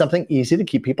need something easy to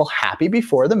keep people happy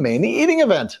before the main eating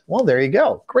event. Well, there you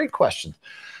go. Great question.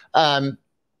 Let's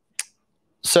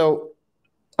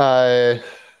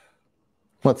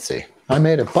see. I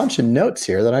made a bunch of notes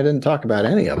here that I didn't talk about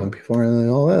any of them before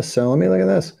all this. So let me look at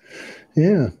this.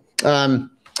 Yeah.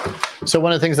 So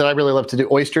one of the things that I really love to do,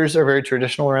 oysters are very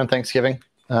traditional around Thanksgiving.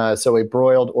 So a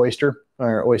broiled oyster,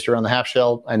 or oyster on the half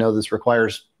shell. I know this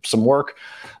requires some work,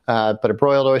 but a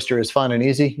broiled oyster is fun and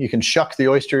easy. You can shuck the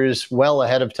oysters well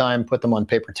ahead of time, put them on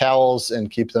paper towels,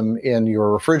 and keep them in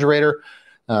your refrigerator.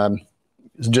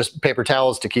 Just paper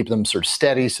towels to keep them sort of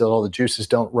steady so that all the juices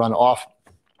don't run off.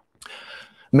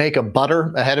 Make a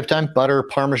butter ahead of time, butter,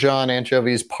 Parmesan,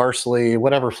 anchovies, parsley,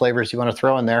 whatever flavors you want to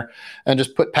throw in there, and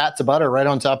just put pats of butter right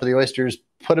on top of the oysters,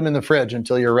 put them in the fridge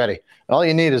until you're ready. All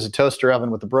you need is a toaster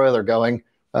oven with the broiler going,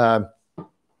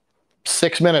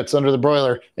 6 minutes under the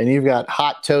broiler, and you've got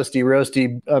hot, toasty,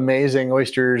 roasty, amazing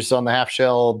oysters on the half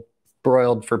shell,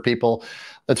 broiled for people.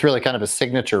 That's really kind of a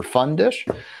signature fun dish.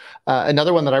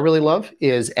 Another one that I really love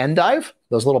is endive,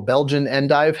 those little Belgian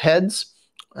endive heads.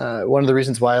 One of the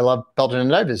reasons why I love Belgian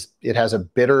endive is it has a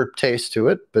bitter taste to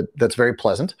it, but that's very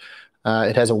pleasant.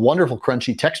 It has a wonderful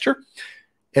crunchy texture,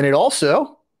 and it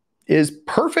also is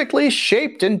perfectly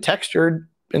shaped and textured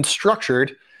and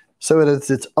structured so it is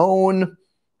its own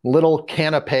little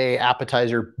canapé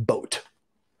appetizer boat,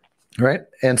 right?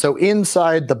 And so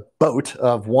inside the boat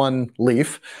of one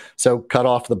leaf, so cut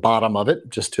off the bottom of it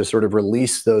just to sort of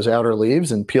release those outer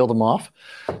leaves and peel them off.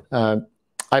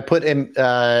 I put in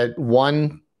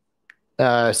one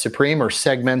supreme or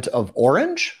segment of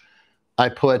orange. I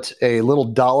put a little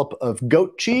dollop of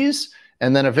goat cheese,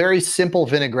 and then a very simple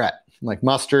vinaigrette, like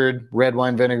mustard, red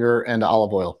wine vinegar, and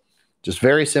olive oil. Just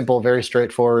very simple, very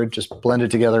straightforward, just blend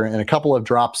it together, and a couple of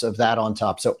drops of that on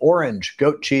top. So orange,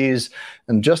 goat cheese,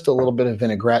 and just a little bit of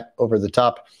vinaigrette over the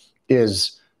top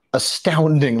is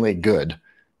astoundingly good.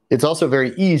 It's also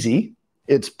very easy.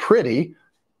 It's pretty.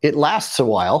 It lasts a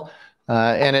while.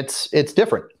 And it's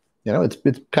different, you know, it's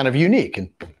kind of unique. And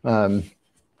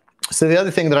so the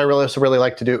other thing that I really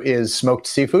like to do is smoked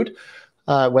seafood,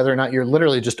 whether or not you're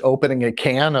literally just opening a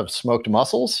can of smoked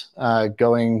mussels,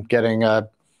 getting a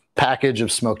package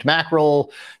of smoked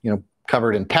mackerel, you know,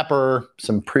 covered in pepper,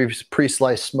 some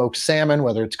pre-sliced smoked salmon,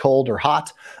 whether it's cold or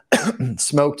hot,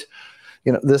 smoked,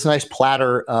 you know, this nice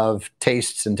platter of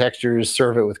tastes and textures.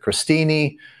 Serve it with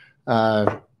crostini.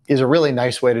 Is a really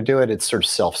nice way to do it. It's sort of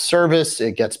self-service.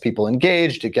 It gets people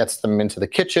engaged. It gets them into the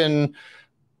kitchen,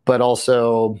 but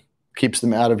also keeps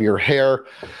them out of your hair.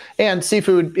 And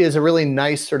seafood is a really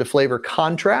nice sort of flavor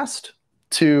contrast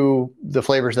to the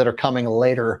flavors that are coming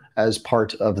later as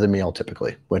part of the meal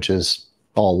typically, which is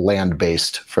all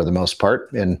land-based for the most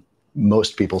part in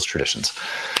most people's traditions.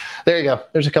 There you go.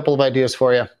 There's a couple of ideas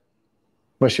for you.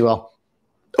 Wish you well.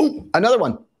 Oh, another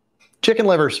one. Chicken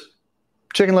livers.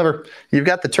 Chicken liver. You've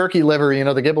got the turkey liver, you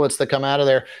know, the giblets that come out of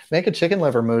there. Make a chicken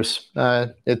liver mousse,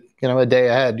 a day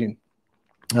ahead,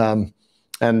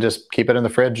 and just keep it in the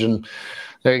fridge. And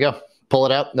there you go. pull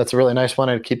it out. That's a really nice one,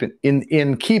 and keep it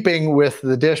in keeping with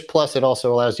the dish. Plus, it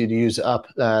also allows you to use up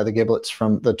the giblets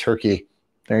from the turkey.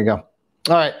 There you go.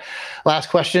 All right,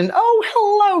 last question. Oh,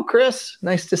 hello, Chris.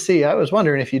 Nice to see you. I was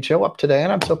wondering if you'd show up today,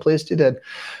 and I'm so pleased you did.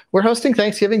 We're hosting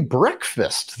Thanksgiving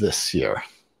breakfast this year.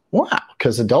 Wow,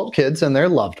 because adult kids and their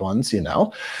loved ones, you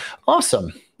know.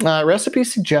 Awesome. Recipe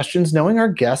suggestions, knowing our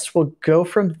guests will go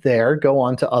from there, go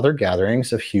on to other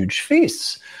gatherings of huge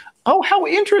feasts. Oh, how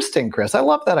interesting, Chris. I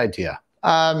love that idea.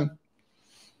 Well,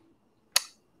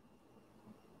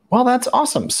 that's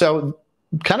awesome. So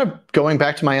kind of going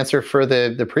back to my answer for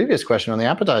the previous question on the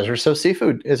appetizer, so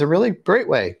seafood is a really great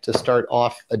way to start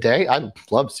off a day. I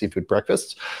love seafood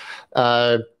breakfasts.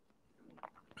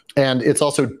 And it's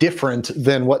also different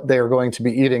than what they're going to be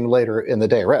eating later in the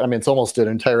day, right? I mean, it's almost an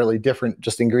entirely different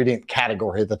just ingredient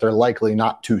category that they're likely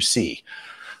not to see.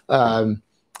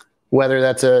 Whether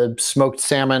that's a smoked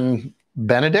salmon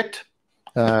Benedict,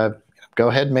 go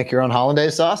ahead and make your own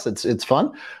hollandaise sauce. It's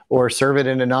fun. Or serve it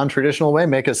in a non-traditional way.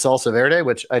 Make a salsa verde,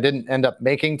 which I didn't end up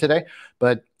making today.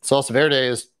 But salsa verde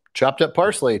is chopped up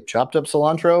parsley, chopped up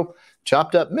cilantro,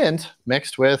 chopped up mint,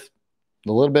 mixed with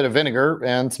a little bit of vinegar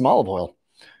and some olive oil.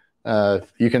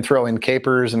 You can throw in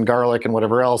capers and garlic and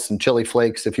whatever else and chili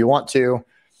flakes if you want to.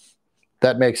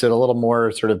 That makes it a little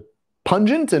more sort of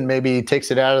pungent and maybe takes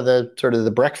it out of the sort of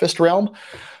the breakfast realm.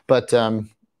 But a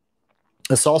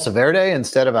salsa verde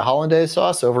instead of a hollandaise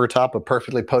sauce over top a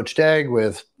perfectly poached egg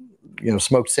with, you know,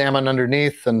 smoked salmon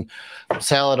underneath and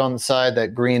salad on the side,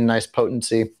 that green, nice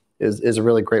potency is a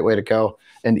really great way to go,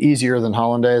 and easier than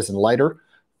hollandaise and lighter.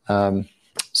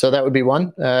 So that would be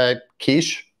one.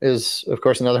 Quiche is, of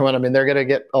course, another one. I mean, they're going to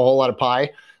get a whole lot of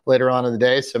pie later on in the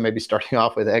day, so maybe starting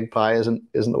off with egg pie isn't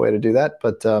the way to do that.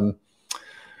 But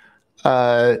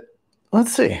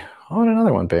let's see, what would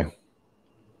another one be?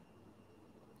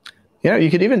 You know,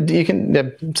 you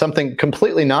can something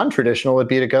completely non-traditional would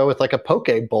be to go with like a poke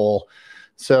bowl.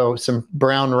 So some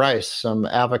brown rice, some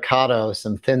avocado,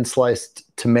 some thin sliced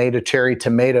cherry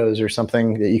tomatoes or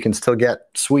something that you can still get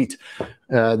sweet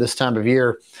this time of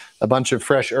year. A bunch of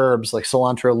fresh herbs like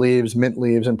cilantro leaves, mint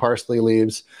leaves, and parsley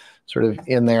leaves sort of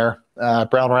in there.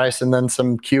 Brown rice, and then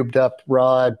some cubed up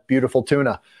raw beautiful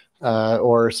tuna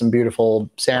or some beautiful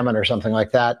salmon or something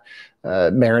like that.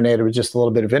 Marinated with just a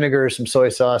little bit of vinegar, some soy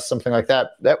sauce, something like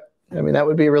that. That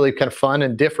would be really kind of fun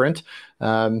and different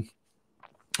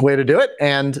way to do it.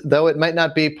 And though it might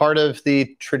not be part of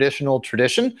the traditional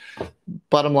tradition,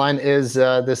 bottom line is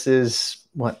this is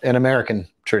an American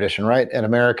tradition, right? And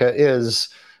America is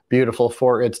beautiful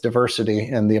for its diversity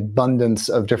and the abundance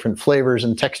of different flavors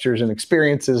and textures and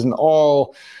experiences and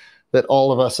all that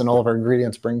all of us and all of our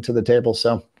ingredients bring to the table.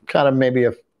 So kind of maybe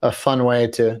a fun way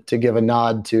to give a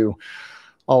nod to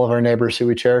all of our neighbors who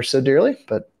we cherish so dearly,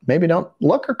 but maybe don't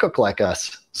look or cook like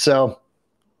us. So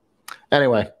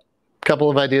anyway, a couple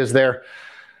of ideas there.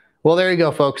 Well, there you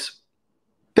go, folks.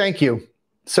 Thank you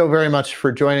so very much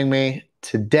for joining me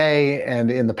today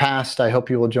and in the past. I hope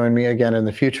you will join me again in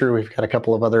the future. We've got a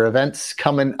couple of other events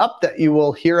coming up that you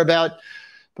will hear about.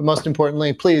 But most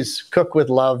importantly, please cook with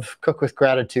love, cook with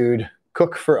gratitude,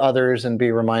 cook for others, and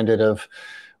be reminded of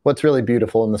what's really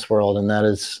beautiful in this world, and that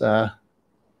is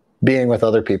being with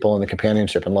other people and the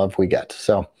companionship and love we get.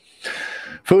 So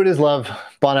food is love.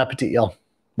 Bon appetit, y'all.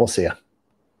 We'll see ya.